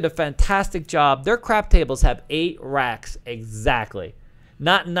World did a fantastic job. Their crap tables have 8 racks exactly.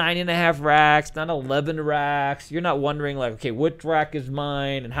 Not 9.5 racks, not 11 racks. You're not wondering like, okay, which rack is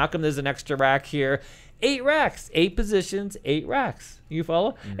mine and how come there's an extra rack here? 8 racks, 8 positions, 8 racks. You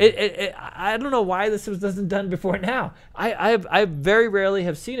follow? I don't know why this wasn't done before now. I very rarely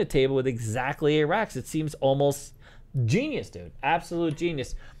have seen a table with exactly 8 racks. It seems almost genius, dude. Absolute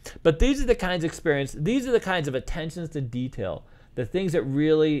genius. But these are the kinds of experience. These are the kinds of attentions to detail. The things that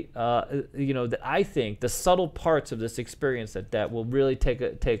really, you know, that I think the subtle parts of this experience that will really take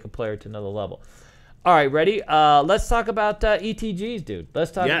a player to another level. All right, ready? Let's talk about ETGs, dude.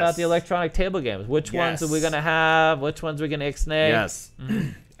 Let's talk about the electronic table games. Which ones are we going to have? Which ones are we going to ixnay? Yes.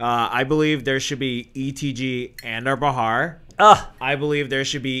 I believe there should be ETG and our Bahar. I believe there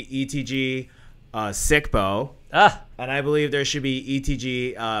should be ETG Sickbo. And I believe there should be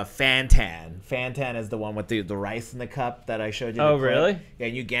ETG Fantan. Fantan is the one with the rice in the cup that I showed you. Oh, really? Yeah,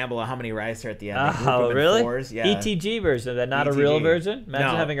 and you gamble on how many rice are at the end. Oh, really? Yeah. ETG version, that not ETG. A real version?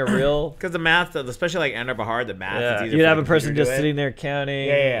 Imagine having a real... Because the math, especially like Andar Bahar, the math is easier. You'd have a person just sitting there counting.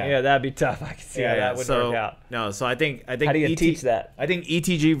 Yeah, that'd be tough. I can see how that would work out. No, so I think how do you teach that? I think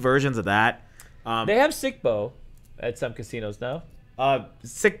ETG versions of that. They have Sickbo at some casinos now.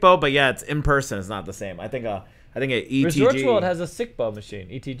 Sickbo, but yeah, it's in person. It's not the same. I think an ETG. Resorts World has a Sickbo machine,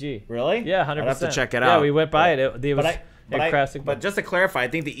 ETG. Really? Yeah, 100%. I'd have to check it out. Yeah, we went by it. But just to clarify, I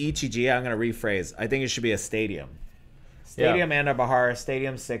think the ETG, I'm going to rephrase. I think it should be a stadium. Stadium and a Bahar,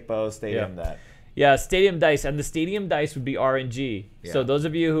 Stadium Sikbo, Stadium that. Yeah, Stadium Dice, and the Stadium Dice would be RNG. Yeah. So those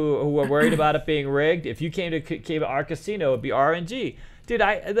of you who are worried about it being rigged, if you came to our casino, it would be RNG. Dude,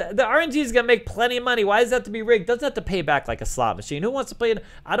 the RNG is gonna make plenty of money. Why does that have to be rigged? Doesn't have to pay back like a slot machine. Who wants to play?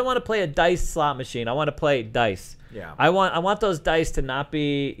 I don't want to play a dice slot machine. I want to play dice. Yeah. I want those dice to not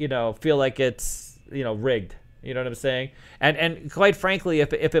be, feel like it's, rigged. You know what I'm saying? And quite frankly,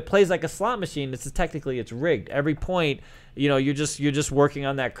 if it plays like a slot machine, it's rigged. Every point, you're just working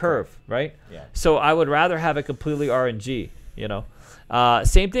on that curve, right? Yeah. So I would rather have it completely RNG.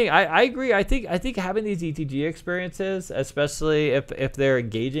 Same thing. I agree. I think having these ETG experiences, especially if they're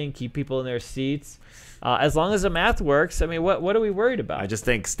engaging, keep people in their seats. As long as the math works, I mean, what are we worried about? I just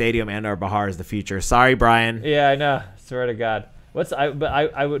think Stadium and our Bahar is the future. Sorry, Brian. Yeah, I know. Swear to God.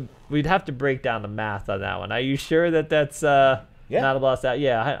 We'd have to break down the math on that one. Are you sure that's not a loss out?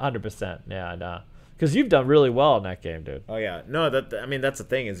 Yeah, 100%. Yeah, I know. Because you've done really well in that game, dude. Oh yeah, no, that's the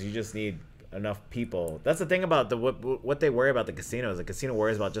thing is you just need enough people. That's the thing about what they worry about the casinos. The casino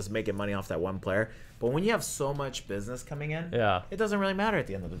worries about just making money off that one player. But when you have so much business coming in, it doesn't really matter at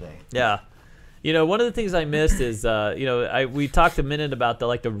the end of the day. Yeah. One of the things I missed is, we talked a minute about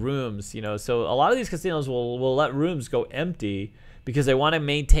the rooms, so a lot of these casinos will let rooms go empty because they want to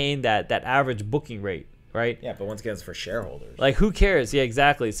maintain that average booking rate, right? Yeah, but once again, it's for shareholders. Like, who cares? Yeah,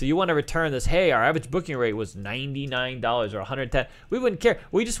 exactly. So you want to return this, hey, our average booking rate was $99 or $110. We wouldn't care.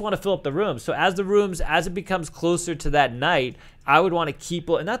 We just want to fill up the rooms. So as it becomes closer to that night, I would want to keep,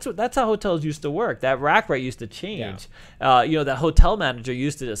 and that's how hotels used to work. That rack rate used to change. Yeah. That hotel manager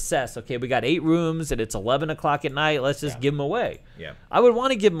used to assess, okay, we got 8 rooms and it's 11 o'clock at night. Let's just give them away. Yeah. I would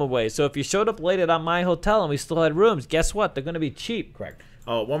want to give them away. So if you showed up late at my hotel and we still had rooms, guess what? They're going to be cheap. Correct.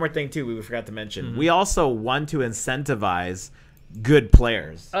 Oh, one more thing too, we forgot to mention. Mm-hmm. We also want to incentivize good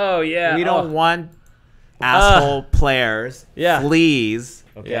players. Oh yeah. We don't want asshole players. Yeah. Fleas.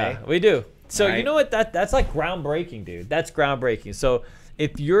 Okay. Yeah, we do. So right. You know what? That's like groundbreaking, dude. That's groundbreaking. So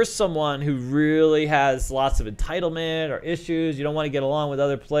if you're someone who really has lots of entitlement or issues, you don't want to get along with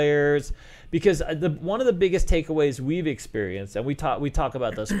other players, because one of the biggest takeaways we've experienced, and we talk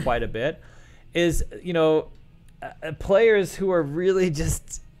about this quite a bit, is players who are really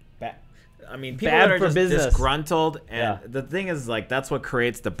just bad. I mean, people bad that are for just business. Disgruntled, and the thing is, that's what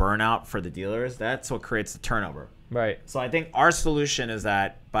creates the burnout for the dealers. That's what creates the turnover. Right. So I think our solution is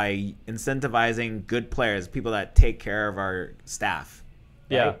that by incentivizing good players, people that take care of our staff.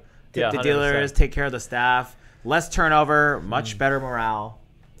 Right? Yeah. Tip the dealers, take care of the staff, less turnover, much better morale.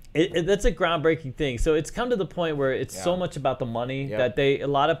 That's a groundbreaking thing. So it's come to the point where it's so much about the money that a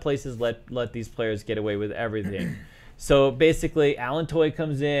lot of places let these players get away with everything. So basically, Alan Toy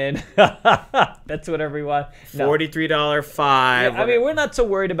comes in. That's what everyone. No. $43 five. Yeah, I mean, we're not so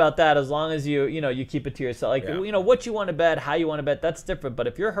worried about that as long as you keep it to yourself. Like what you want to bet, how you want to bet, that's different. But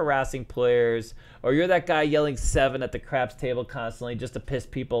if you're harassing players, or you're that guy yelling 7 at the craps table constantly just to piss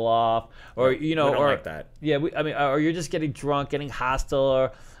people off, or we don't like that. Yeah, or you're just getting drunk, getting hostile,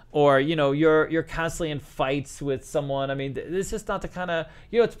 or you're constantly in fights with someone. I mean, this is just not the kind of,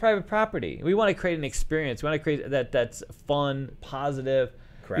 it's private property. We want to create an experience. We want to create that's fun, positive.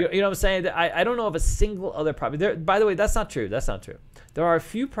 Correct. You know what I'm saying? I don't know of a single other property. By the way, that's not true. That's not true. There are a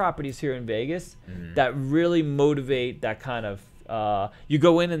few properties here in Vegas that really motivate that kind of, you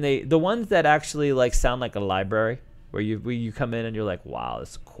go in and the ones that actually sound like a library, where you come in and you're like, wow,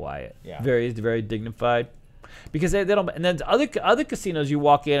 it's quiet. Yeah. Very, very dignified. Because they don't, and then other casinos you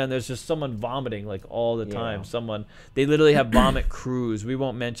walk in and there's just someone vomiting all the time. They literally have vomit crews. We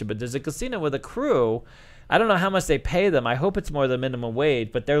won't mention, but there's a casino with a crew. I don't know how much they pay them. I hope it's more than minimum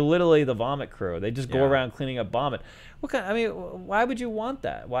wage, but they're literally the vomit crew. They just go around cleaning up vomit. Why would you want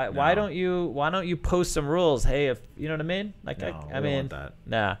that? Why don't you post some rules? Hey, if you know what I mean? I don't want that.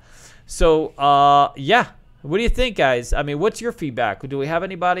 Nah. So what do you think, guys? I mean, what's your feedback? Do we have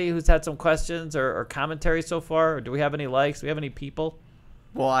anybody who's had some questions or commentary so far? Or do we have any likes? Do we have any people?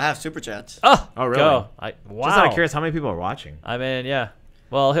 Well, I have super chats. Oh, really? Go. Wow. Just out of curious, how many people are watching? I mean, yeah.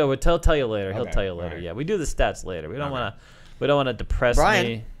 Well, he'll tell you later. He'll tell you later. Right. Yeah, we do the stats later. We don't want to depress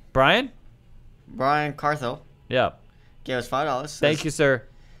me. Brian Cartho. Yeah. Gave us $5. Thank you, sir.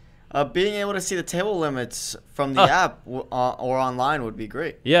 Being able to see the table limits from the app or online would be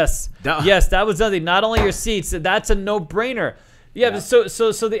great. Yes. Yes, that was nothing. Not only your seats, that's a no-brainer. Yeah. So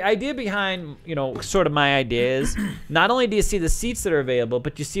the idea behind, sort of my idea is not only do you see the seats that are available,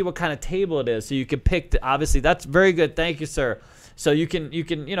 but you see what kind of table it is. So you can pick, obviously, that's very good. Thank you, sir. So you can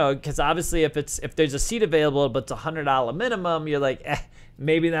because obviously if there's a seat available, but it's $100 minimum, you're like,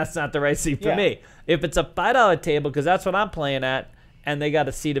 maybe that's not the right seat for me. If it's a $5 table, because that's what I'm playing at, and they got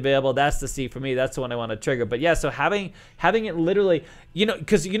a seat available, that's the seat for me. That's the one I want to trigger. But yeah, so having it literally,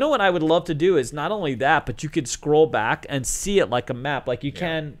 because what I would love to do is not only that, but you could scroll back and see it like a map, like you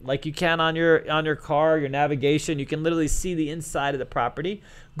can on your car, your navigation. You can literally see the inside of the property.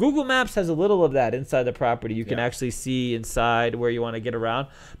 Google Maps has a little of that inside the property. You can actually see inside where you want to get around.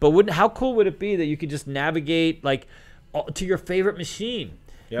 But how cool would it be that you could just navigate like to your favorite machine?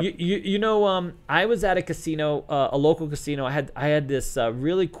 Yep. I was at a casino, a local casino. I had this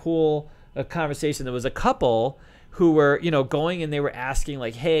really cool conversation. There was a couple who were, going, and they were asking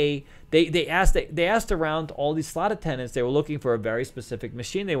like, hey, they asked around all these slot attendants. They were looking for a very specific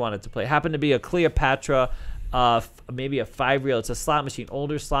machine they wanted to play. It happened to be a Cleopatra, maybe a 5-reel. It's a slot machine,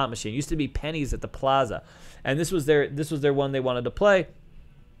 older slot machine. It used to be pennies at the plaza, and this was their one they wanted to play.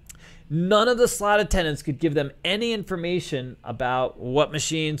 None of the slot attendants could give them any information about what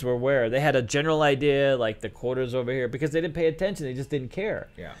machines were where. They had a general idea, like the quarters over here, because they didn't pay attention. They just didn't care.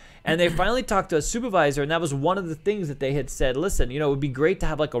 Yeah. And they finally talked to a supervisor, and that was one of the things that they had said, listen, it would be great to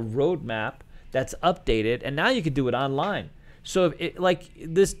have like a roadmap that's updated, and now you could do it online. So like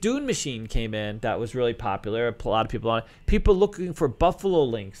this Dune machine came in that was really popular. A lot of people on it. People looking for Buffalo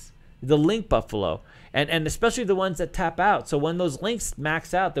links, the link Buffalo. And especially the ones that tap out. So when those links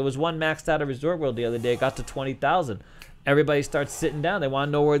max out, there was one maxed out at Resort World the other day. It got to 20,000. Everybody starts sitting down. They want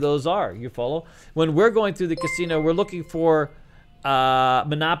to know where those are. You follow? When we're going through the casino, we're looking for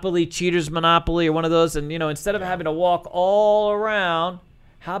Monopoly, Cheaters Monopoly, or one of those. And instead of having to walk all around,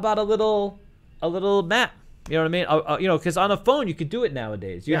 how about a little map? You know what I mean? Because on a phone you could do it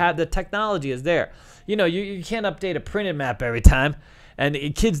nowadays. You have the technology is there. You can't update a printed map every time. And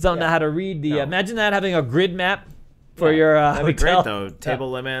kids don't know how to read the. Imagine that, having a grid map for your that'd be hotel. great though. Table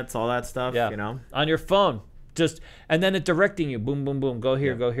limits, all that stuff. Yeah. On your phone, and then it directing you. Boom, boom, boom. Go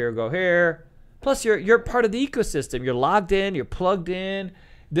here, go here, go here. Plus, you're part of the ecosystem. You're logged in. You're plugged in.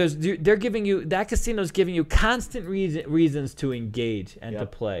 They're giving you, that casino's giving you constant reasons to engage and to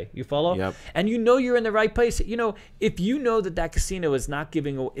play. You follow? Yep. And you're in the right place. If you know that casino is not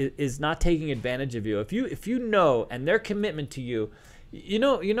taking advantage of you. If you know, and their commitment to you.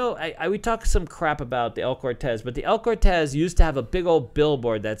 We talk some crap about the El Cortez, but the El Cortez used to have a big old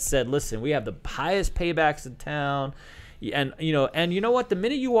billboard that said, listen, we have the highest paybacks in town. And you know what? The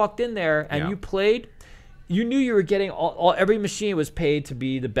minute you walked in there and you played, you knew you were getting every machine was paid to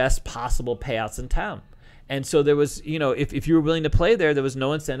be the best possible payouts in town. And so there was, if you were willing to play there, there was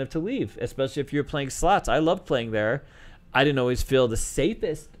no incentive to leave, especially if you were playing slots. I loved playing there. I didn't always feel the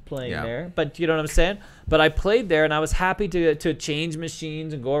safest playing there, but you know what I'm saying? But I played there, and I was happy to change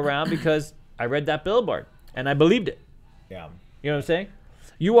machines and go around because I read that billboard, and I believed it. Yeah. You know what I'm saying?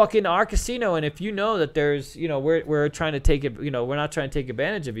 You walk into our casino, and if you know that there's, we're trying to take it, we're not trying to take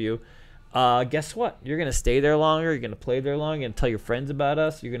advantage of you, guess what? You're going to stay there longer. You're going to play there longer. You're going to tell your friends about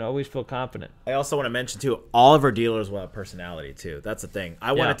us. You're going to always feel confident. I also want to mention, too, all of our dealers will have personality, too. That's the thing.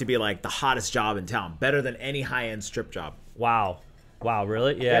 I want it to be like the hottest job in town, better than any high-end strip job. Wow,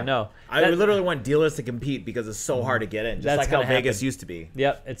 really? Yeah, no. I literally want dealers to compete because it's so hard to get in, just like how Vegas used to be.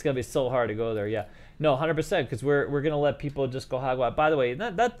 Yep, it's going to be so hard to go there, yeah. No, 100%, because we're going to let people just go hog wild. By the way,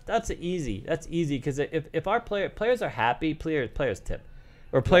 that's easy. That's easy, because if our players are happy, players tip.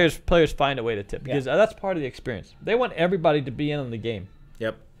 Or players find a way to tip, because that's part of the experience. They want everybody to be in on the game.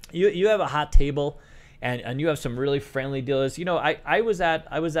 Yep. You have a hot table, and you have some really friendly dealers. I was at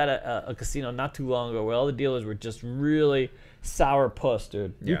a casino not too long ago where all the dealers were just really sour puss,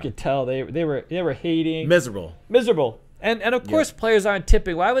 dude. You could tell they were hating. Miserable. And of course players aren't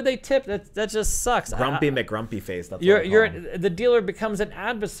tipping. Why would they tip? That just sucks. Grumpy McGrumpy face. That's the dealer becomes an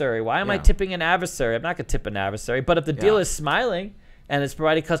adversary. Why am I tipping an adversary? I'm not gonna tip an adversary. But if the dealer is smiling and is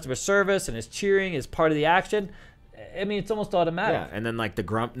providing customer service and is cheering, is part of the action, I mean, it's almost automatic. Yeah, and then like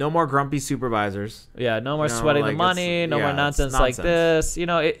no more grumpy supervisors. Yeah, no more sweating the money, no more nonsense like this.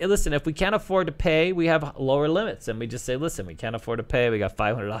 Listen, if we can't afford to pay, we have lower limits, and we just say, listen, we can't afford to pay. We got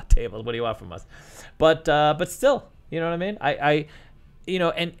 500 odd tables. What do you want from us? But still, you know what I mean?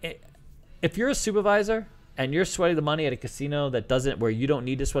 And if you're a supervisor and you're sweating the money at a casino where you don't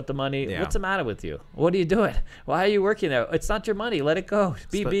need to sweat the money, what's the matter with you? What are you doing? Why are you working there? It's not your money. Let it go.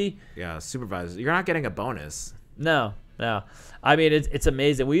 BB. Yeah, supervisor. You're not getting a bonus. No. I mean, it's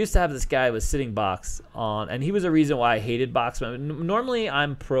amazing. We used to have this guy with sitting box on, and he was a reason why I hated boxman. Normally,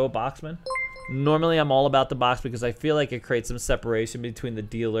 I'm pro boxman. Normally, I'm all about the box because I feel like it creates some separation between the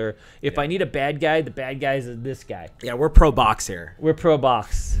dealer. If I need a bad guy, the bad guy is this guy. Yeah, we're pro box here. We're pro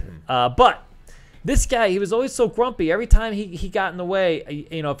box. But this guy, he was always so grumpy. Every time he got in the way,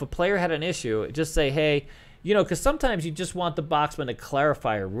 if a player had an issue, just say, hey, because sometimes you just want the boxman to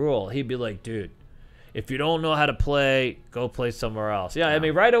clarify a rule. He'd be like, dude, if you don't know how to play, go play somewhere else. Yeah, I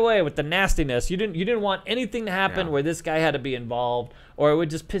mean, right away with the nastiness, you didn't want anything to happen where this guy had to be involved, or it would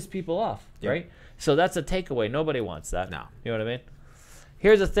just piss people off, right? So that's a takeaway. Nobody wants that. No. You know what I mean?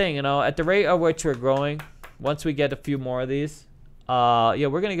 Here's the thing, you know, at the rate at which we're growing, once we get a few more of these, yeah,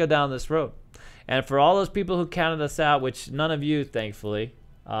 we're gonna go down this road. And for all those people who counted us out, which none of you, thankfully,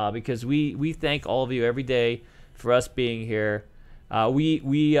 because we thank all of you every day for us being here.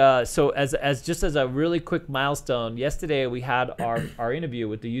 So as a really quick milestone, yesterday we had our interview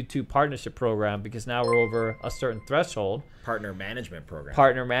with the YouTube partnership program, because now we're over a certain threshold. Partner management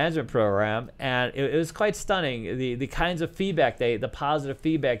program, and it was quite stunning, the kinds of feedback the positive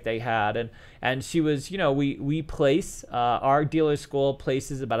feedback they had, and she was, you know, we place our dealer school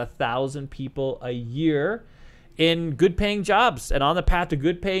places about 1,000 people a year in good paying jobs and on the path to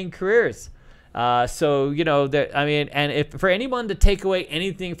good paying careers. So, you know, I mean, and if for anyone to take away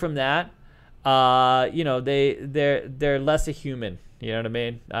anything from that, you know, they're less a human. You know what I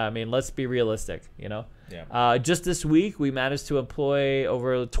mean? I mean, let's be realistic, you know? Yeah. Just this week, we managed to employ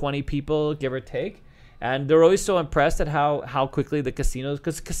over 20 people, give or take. And they're always so impressed at how quickly the casinos,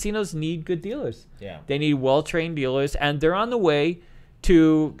 because casinos need good dealers. Yeah. They need well-trained dealers, and they're on the way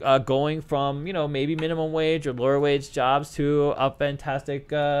to going from, you know, maybe minimum wage or lower wage jobs to a fantastic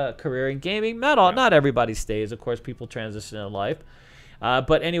career in gaming. Not everybody stays. Of course, people transition in life.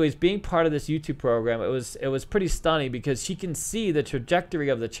 But anyways, being part of this YouTube program, it was pretty stunning, because she can see the trajectory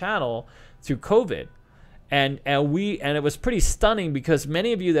of the channel through COVID. And it was pretty stunning, because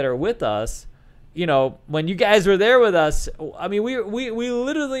many of you that are with us, you know, when you guys were there with us, I mean, we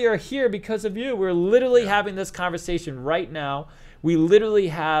literally are here because of you. We're literally having this conversation right now. We literally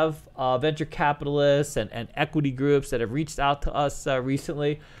have venture capitalists and equity groups that have reached out to us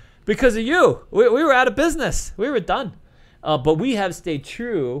recently because of you. We were out of business. We were done. But we have stayed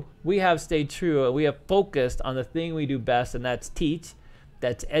true. We have focused on the thing we do best, and that's teach,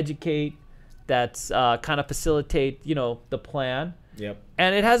 that's educate, that's kind of facilitate, you know, the plan. Yep.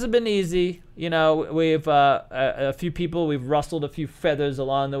 And it hasn't been easy. You know, we've a few people, we've rustled a few feathers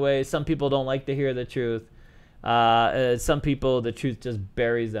along the way. Some people don't like to hear the truth. Some people, the truth just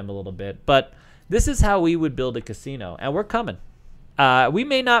buries them a little bit. But this is how we would build a casino, and we're coming. We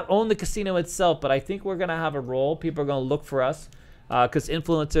may not own the casino itself, but I think we're going to have a role. People are going to look for us because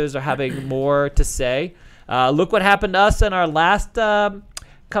influencers are having more to say. Look what happened to us in our last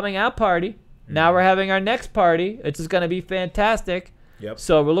coming out party. Now we're having our next party. It's just going to be fantastic. Yep.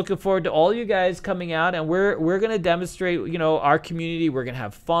 So we're looking forward to all you guys coming out, and we're going to demonstrate, you know, our community. We're going to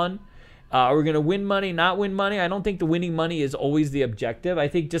have fun. We're going to win money, not win money. I don't think the winning money is always the objective. I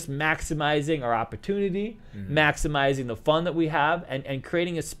think just maximizing our opportunity, maximizing the fun that we have, and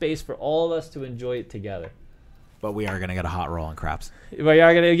creating a space for all of us to enjoy it together. But we are going to get a hot roll on craps. We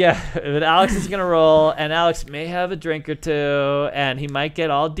are going to, yeah. But Alex is going to roll, and Alex may have a drink or two, and he might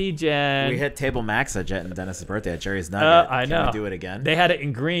get all degen. We hit table max at Jet and Dennis's birthday at Jerry's Nugget. I know. Can we do it again? They had it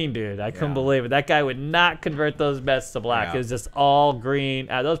in green, dude. I couldn't believe it. That guy would not convert those bets to black. Yeah. It was just all green.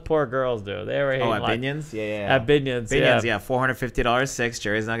 Those poor girls, dude. They were hating. At Binions? Yeah. At Binions, yeah. $450, 6.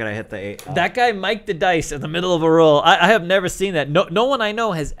 Jerry's not going to hit the 8. Oh. That guy mic'd the dice in the middle of a roll. I have never seen that. No one I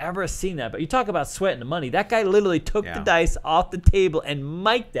know has ever seen that. But you talk about sweating the money. That guy literally took the dice off the table and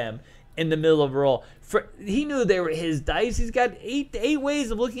mic'd them in the middle of a roll. He knew they were his dice. He's got eight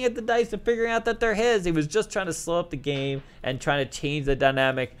ways of looking at the dice and figuring out that they're his. He was just trying to slow up the game and trying to change the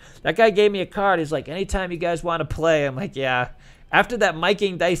dynamic. That guy gave me a card. He's like, anytime you guys want to play. I'm like, yeah. After that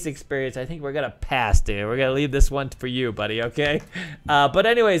miking dice experience, I think we're going to pass, dude. We're going to leave this one for you, buddy, okay? But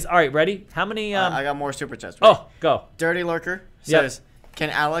anyways, all right, ready? How many? I got more super chats. Ready? Oh, go. Dirty Lurker says, can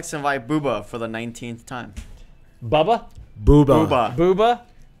Alex invite Booba for the 19th time? Bubba? Booba.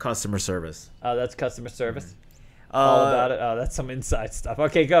 Customer service. Oh, that's customer service? All about it? Oh, that's some inside stuff.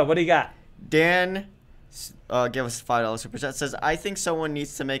 Okay, go. What do you got? Dan, give us $5 super chat, says, I think someone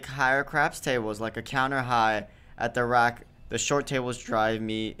needs to make higher craps tables, like a counter high at the rack. The short tables drive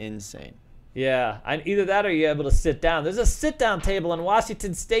me insane. Yeah, either that or you're able to sit down. There's a sit-down table in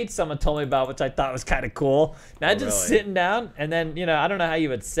Washington State someone told me about, which I thought was kind of cool. Imagine sitting down, and then, you know, I don't know how you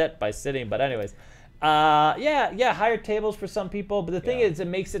would sit by sitting, but anyways. Yeah, higher tables for some people, but the thing is, it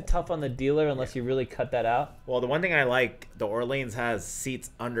makes it tough on the dealer unless you really cut that out. Well, the one thing I like, the Orleans has seats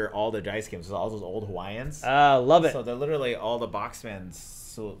under all the dice games, so all those old Hawaiians. Love it. So they're literally all the boxmen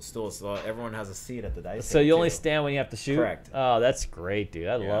so everyone has a seat at the dice. So you only stand when you have to shoot? Correct. Oh, that's great, dude.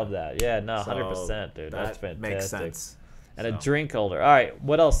 I love that. Yeah, no, 100%, dude. That's fantastic. Makes sense. And a drink holder. All right,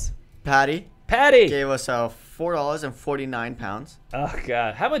 what else? Patty Patty gave us $4.49. Oh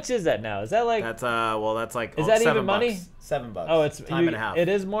God, how much is that now? Is that like? That's that's like. Is that even money? $7. Oh, it's time and a half. It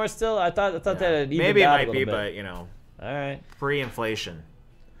is more still. I thought that it evened maybe it out might a be, little bit. but you know. All right. Pre-inflation.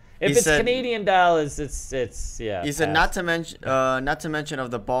 If it's Canadian dollars, it's yeah. He said not to mention of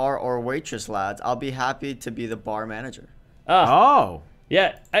the bar or waitress lads. I'll be happy to be the bar manager. Oh.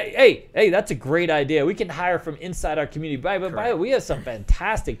 Yeah. Hey, that's a great idea. We can hire from inside our community. By the way, we have some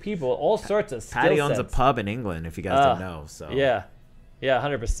fantastic people, all sorts of skill Patty sets. owns a pub in England, if you guys don't know. So. Yeah,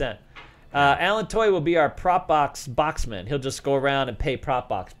 100%. Alan Toy will be our prop boxman. He'll just go around and pay prop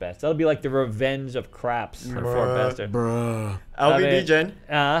box bets. That'll be like the revenge of craps for Fort Bester. LVD Jen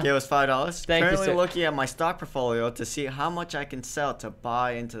gave us $5. Thank Currently you, looking at my stock portfolio to see how much I can sell to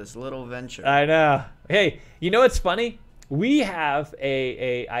buy into this little venture. I know. Hey, you know what's funny? We have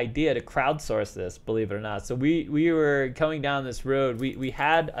a idea to crowdsource this, believe it or not. So we were going down this road. We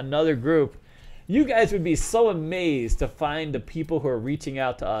had another group. You guys would be so amazed to find the people who are reaching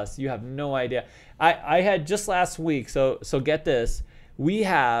out to us. You have no idea. I had just last week, so get this. We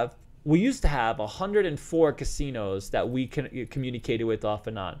used to have 104 casinos that we communicated with off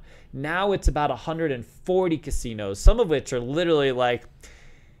and on. Now it's about 140 casinos, some of which are literally like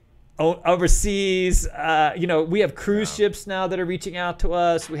overseas. We have cruise ships now that are reaching out to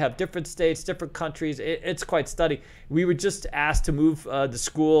us. We have different states, different countries. It's quite stunning. We were just asked to move the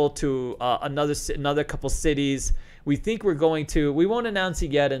school to another couple cities. We think we're going to, we won't announce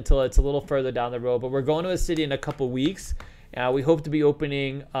it yet until it's a little further down the road, but we're going to a city in a couple weeks. We hope to be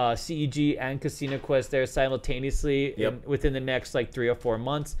opening CEG and Casino Quest there simultaneously within the next like 3 or 4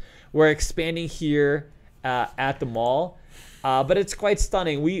 months. We're expanding here at the mall. But it's quite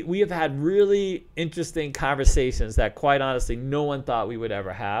stunning. We have had really interesting conversations that, quite honestly, no one thought we would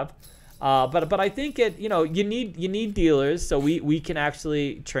ever have. But I think you need dealers, so we can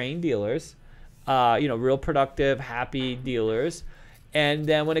actually train dealers, real productive, happy dealers. And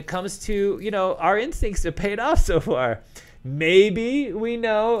then when it comes to our instincts have paid off so far. Maybe we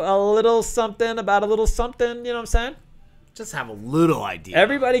know a little something about a little something. You know what I'm saying? Just have a little idea.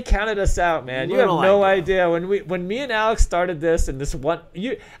 Everybody counted us out, man. You have no idea. When me and Alex started this and this one,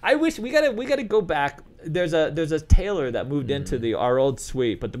 I wish we gotta go back. There's a tailor that moved into our old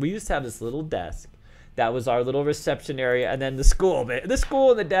suite, but we used to have this little desk that was our little reception area, and then the school and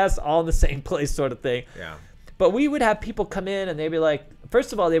the desk all in the same place, sort of thing. Yeah. But we would have people come in and they'd be like,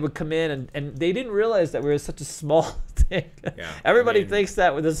 first of all, they would come in and they didn't realize that we were such a small thing. Yeah. Everybody thinks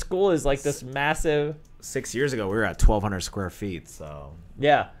that the school is like this massive. 6 years ago, we were at 1,200 square feet. So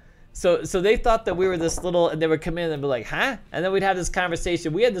yeah, so they thought that we were this little, and they would come in and be like, "Huh?" And then we'd have this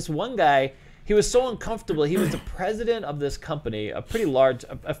conversation. We had this one guy. He was so uncomfortable. He was the president of this company, a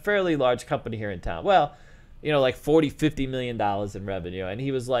fairly large company here in town. Well, like $40-50 million in revenue, and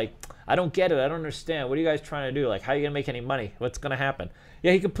he was like, "I don't get it. I don't understand. What are you guys trying to do? Like, how are you gonna make any money? What's gonna happen?"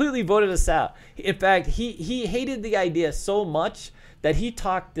 Yeah, he completely voted us out. In fact, he hated the idea so much that he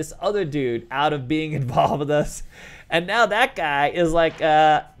talked this other dude out of being involved with us. And now that guy is like,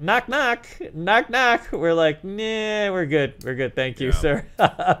 knock, knock, knock, knock. We're like, nah, we're good. We're good. Thank you, sir.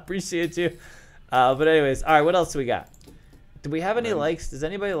 Appreciate you. But anyways, all right, what else do we got? Do we have any likes? Does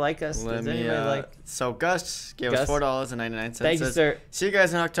anybody like us? Does anybody like? So Gus gave us $4.99. Thank you, sir. See you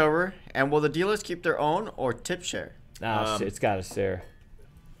guys in October. And will the dealers keep their own or tip share? It's got to share.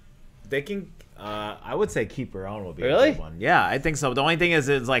 They can... I would say keep your own will be a good one. Yeah, I think so. The only thing is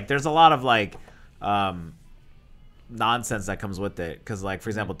like there's a lot of like nonsense that comes with it. Because like for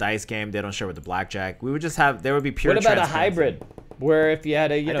example, dice game, they don't share with the blackjack. We would just have there would be pure. What about a hybrid, where if you had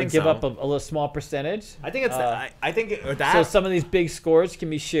to give up a little small percentage? I think it's I think that. So some of these big scores can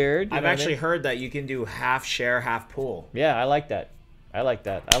be shared. I've actually heard that you can do half share, half pool. Yeah, I like that. I like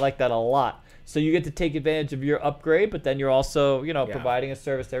that a lot. So you get to take advantage of your upgrade, but then you're also, providing a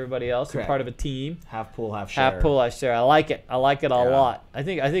service to everybody else. You're part of a team. Half pool, half share. Half pool, half share. I like it. I like it a lot. I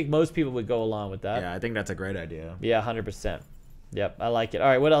think most people would go along with that. Yeah, I think that's a great idea. Yeah, 100%. Yep, I like it. All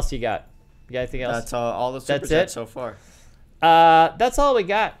right, what else you got? You got anything else? That's all the super chats so far. That's all we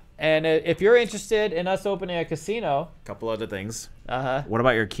got. And if you're interested in us opening a casino, a couple other things. Uh-huh. What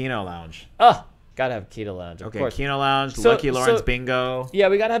about your Keno Lounge? Oh, gotta have Keno Lounge. Of course. Keno Lounge, Lucky Lawrence Bingo. Yeah,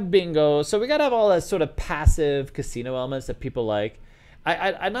 we gotta have bingo. So we gotta have all that sort of passive casino elements that people like.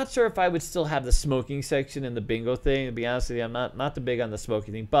 I'm not sure if I would still have the smoking section in the bingo thing. To be honest with you, I'm not the big on the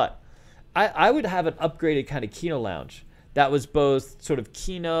smoking thing, but I would have an upgraded kind of Keno Lounge that was both sort of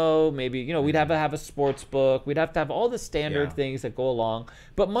Keno, maybe, you know, we'd have to have a sports book, we'd have to have all the standard things that go along,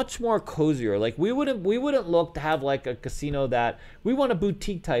 but much more cozier. Like we wouldn't look to have like a casino that we want a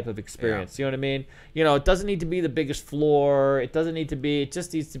boutique type of experience. You know what I mean? You know, it doesn't need to be the biggest floor. It doesn't need to be. It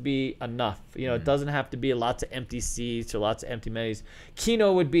just needs to be enough. You know, it doesn't have to be lots of empty seats or lots of empty menus.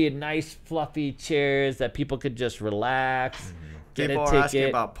 Keno would be a nice fluffy chairs that people could just relax. People are asking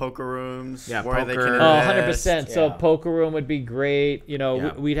about poker rooms. Yeah, where poker. they can invest. 100%. Yeah. So poker room would be great. You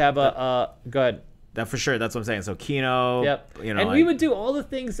know, we'd have a go ahead. That for sure. That's what I'm saying. So Keno. Yep. You know, and we would do all the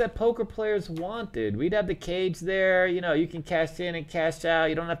things that poker players wanted. We'd have the cage there. You know, you can cash in and cash out.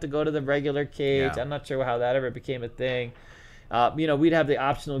 You don't have to go to the regular cage. I'm not sure how that ever became a thing. You know, we'd have the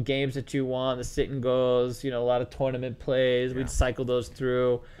optional games that you want, the sit and goes. You know, a lot of tournament plays. We'd cycle those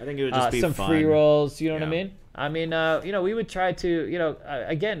through. I think it would just be some fun. free rolls. You know what I mean? I mean, you know, we would try to, you know,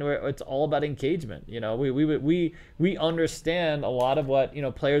 again, it's all about engagement. You know, we understand a lot of what, you know,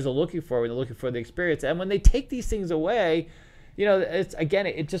 players are looking for when they're looking for the experience. And when they take these things away, you know, it's again,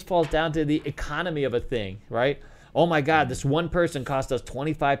 it just falls down to the economy of a thing, right? Oh my God, this one person cost us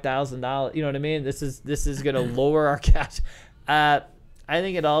 $25,000. You know what I mean? This is gonna lower our cash. I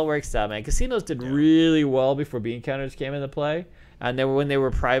think it all works out, man. Casinos did really well before bean counters came into play, and when they were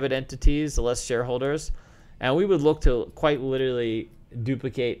private entities, the less shareholders. And we would look to quite literally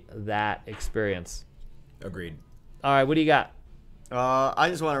duplicate that experience. Agreed. All right, what do you got? I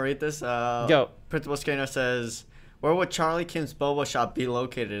just want to read this. Go. Principal Skinner says, where would Charlie Kim's Boba Shop be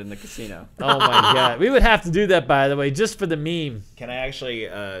located in the casino? Oh, my God. We would have to do that, by the way, just for the meme. Can I actually...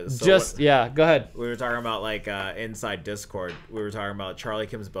 go ahead. We were talking about, like, inside Discord. We were talking about Charlie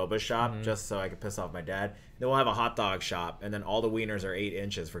Kim's Boba Shop, just so I could piss off my dad. Then we'll have a hot dog shop, and then all the wieners are 8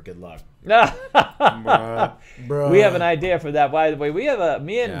 inches for good luck. Bruh. We have an idea for that. By the way,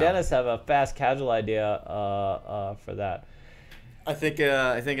 me and Dennis have a fast casual idea for that. I think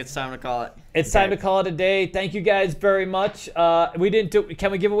it's time to call it. It's time to call it a day. Thank you guys very much. Can we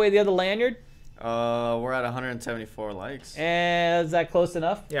give away the other lanyard? We're at 174 likes. And is that close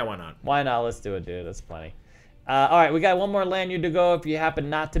enough? Yeah, why not? Why not? Let's do it, dude. That's plenty. All right, we got one more lanyard to go if you happen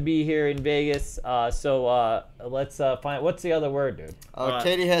not to be here in Vegas. So let's find... What's the other word, dude?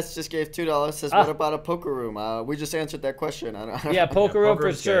 Katie Hess just gave $2. Says, what about a poker room? We just answered that question. Yeah, poker room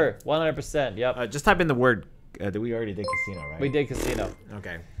for sure. 100%. Yep. Just type in the word... we already did casino, right? We did casino.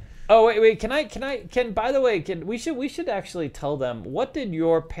 Okay. Oh wait! By the way, we should actually tell them, what did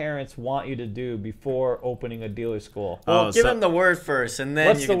your parents want you to do before opening a dealer school? Well, give them the word first, and then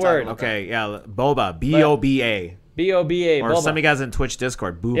what's you the can word? talk about Okay, yeah, boba, B-O-B-A. B-O-B-A. Or some of you guys in Twitch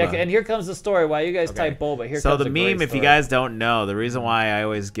Discord, booba. Yeah, and here comes the story. While you guys type boba, here so comes the meme, if you guys don't know, the reason why I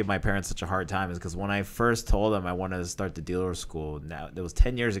always give my parents such a hard time is because when I first told them I wanted to start the dealer school, now it was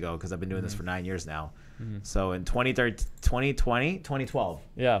 10 years ago because I've been doing this for 9 years now. So in 2012.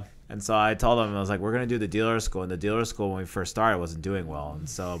 Yeah. And so I told them, I was like, we're going to do the dealer school. And the dealer school, when we first started, wasn't doing well. And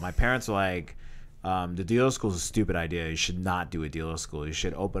so my parents were like, the dealer school is a stupid idea. You should not do a dealer school. You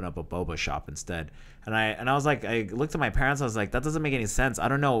should open up a boba shop instead. And I was like, I looked at my parents. I was like, that doesn't make any sense. I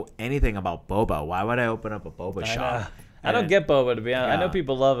don't know anything about boba. Why would I open up a boba shop? I don't get boba, to be honest. I know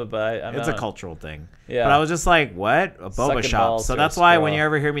people love it, but it's a cultural thing. Yeah. But I was just like, what? A boba shop. So that's why when you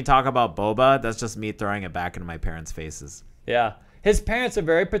ever hear me talk about boba, that's just me throwing it back into my parents' faces. Yeah. His parents are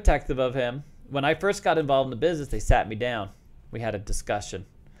very protective of him. When I first got involved in the business, they sat me down. We had a discussion.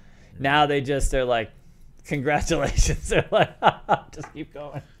 Now they're like, congratulations. They're like, just keep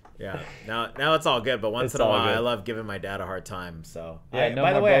going. Yeah. Now it's all good, but once in a while, I love giving my dad a hard time. So yeah.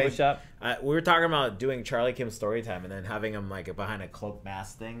 by the way, we were talking about doing Charlie Kim's story time and then having him like behind a cloak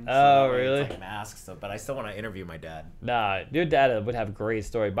mask thing. So really? Like masks. So, but I still want to interview my dad. Nah, your dad would have a great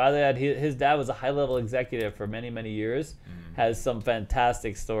story. By the way, his dad was a high-level executive for many, many years. Has some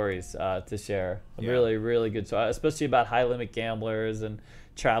fantastic stories to share. Really, really good stories, especially about high-limit gamblers and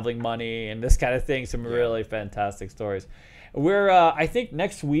traveling money and this kind of thing. Some really fantastic stories. We're I think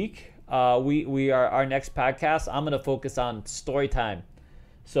next week we are our next podcast. I'm gonna focus on story time.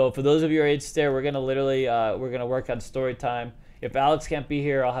 So for those of you who are interested, we're gonna literally we're gonna work on story time. If Alex can't be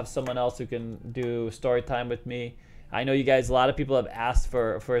here, I'll have someone else who can do story time with me. I know you guys. A lot of people have asked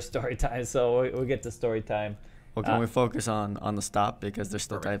for a story time, so we'll get to story time. Well, can we focus on the stop because they're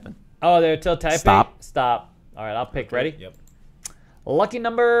still typing? Oh, they're still typing. Stop. All right, I'll pick. Okay. Ready? Yep. Lucky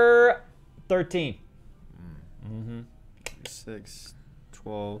number 13. 6,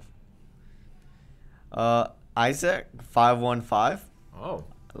 12. Isaac 515. Oh.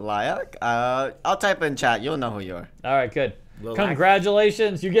 Layak. I'll type in chat. You'll know who you are. All right, good.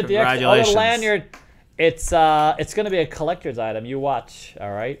 Congratulations. You get the extra little lanyard. It's gonna be a collector's item. You watch,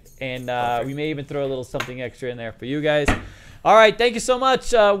 all right? And we may even throw a little something extra in there for you guys. All right, thank you so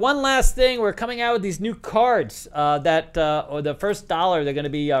much. One last thing, we're coming out with these new cards that or the first $1, they're gonna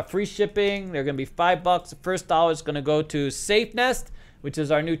be free shipping. They're gonna be $5. The first $1 is gonna go to SafeNest, which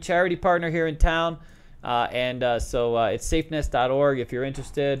is our new charity partner here in town. So it's safenest.org if you're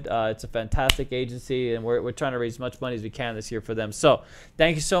interested. It's a fantastic agency, and we're trying to raise as much money as we can this year for them. So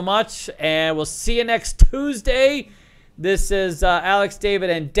thank you so much, and we'll see you next Tuesday. This is Alex, David,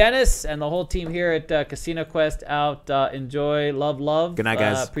 and Dennis, and the whole team here at Casino Quest out. Enjoy, love. Good night,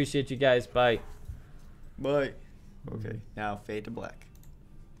 guys. Appreciate you guys. Bye. Bye. Okay, now fade to black.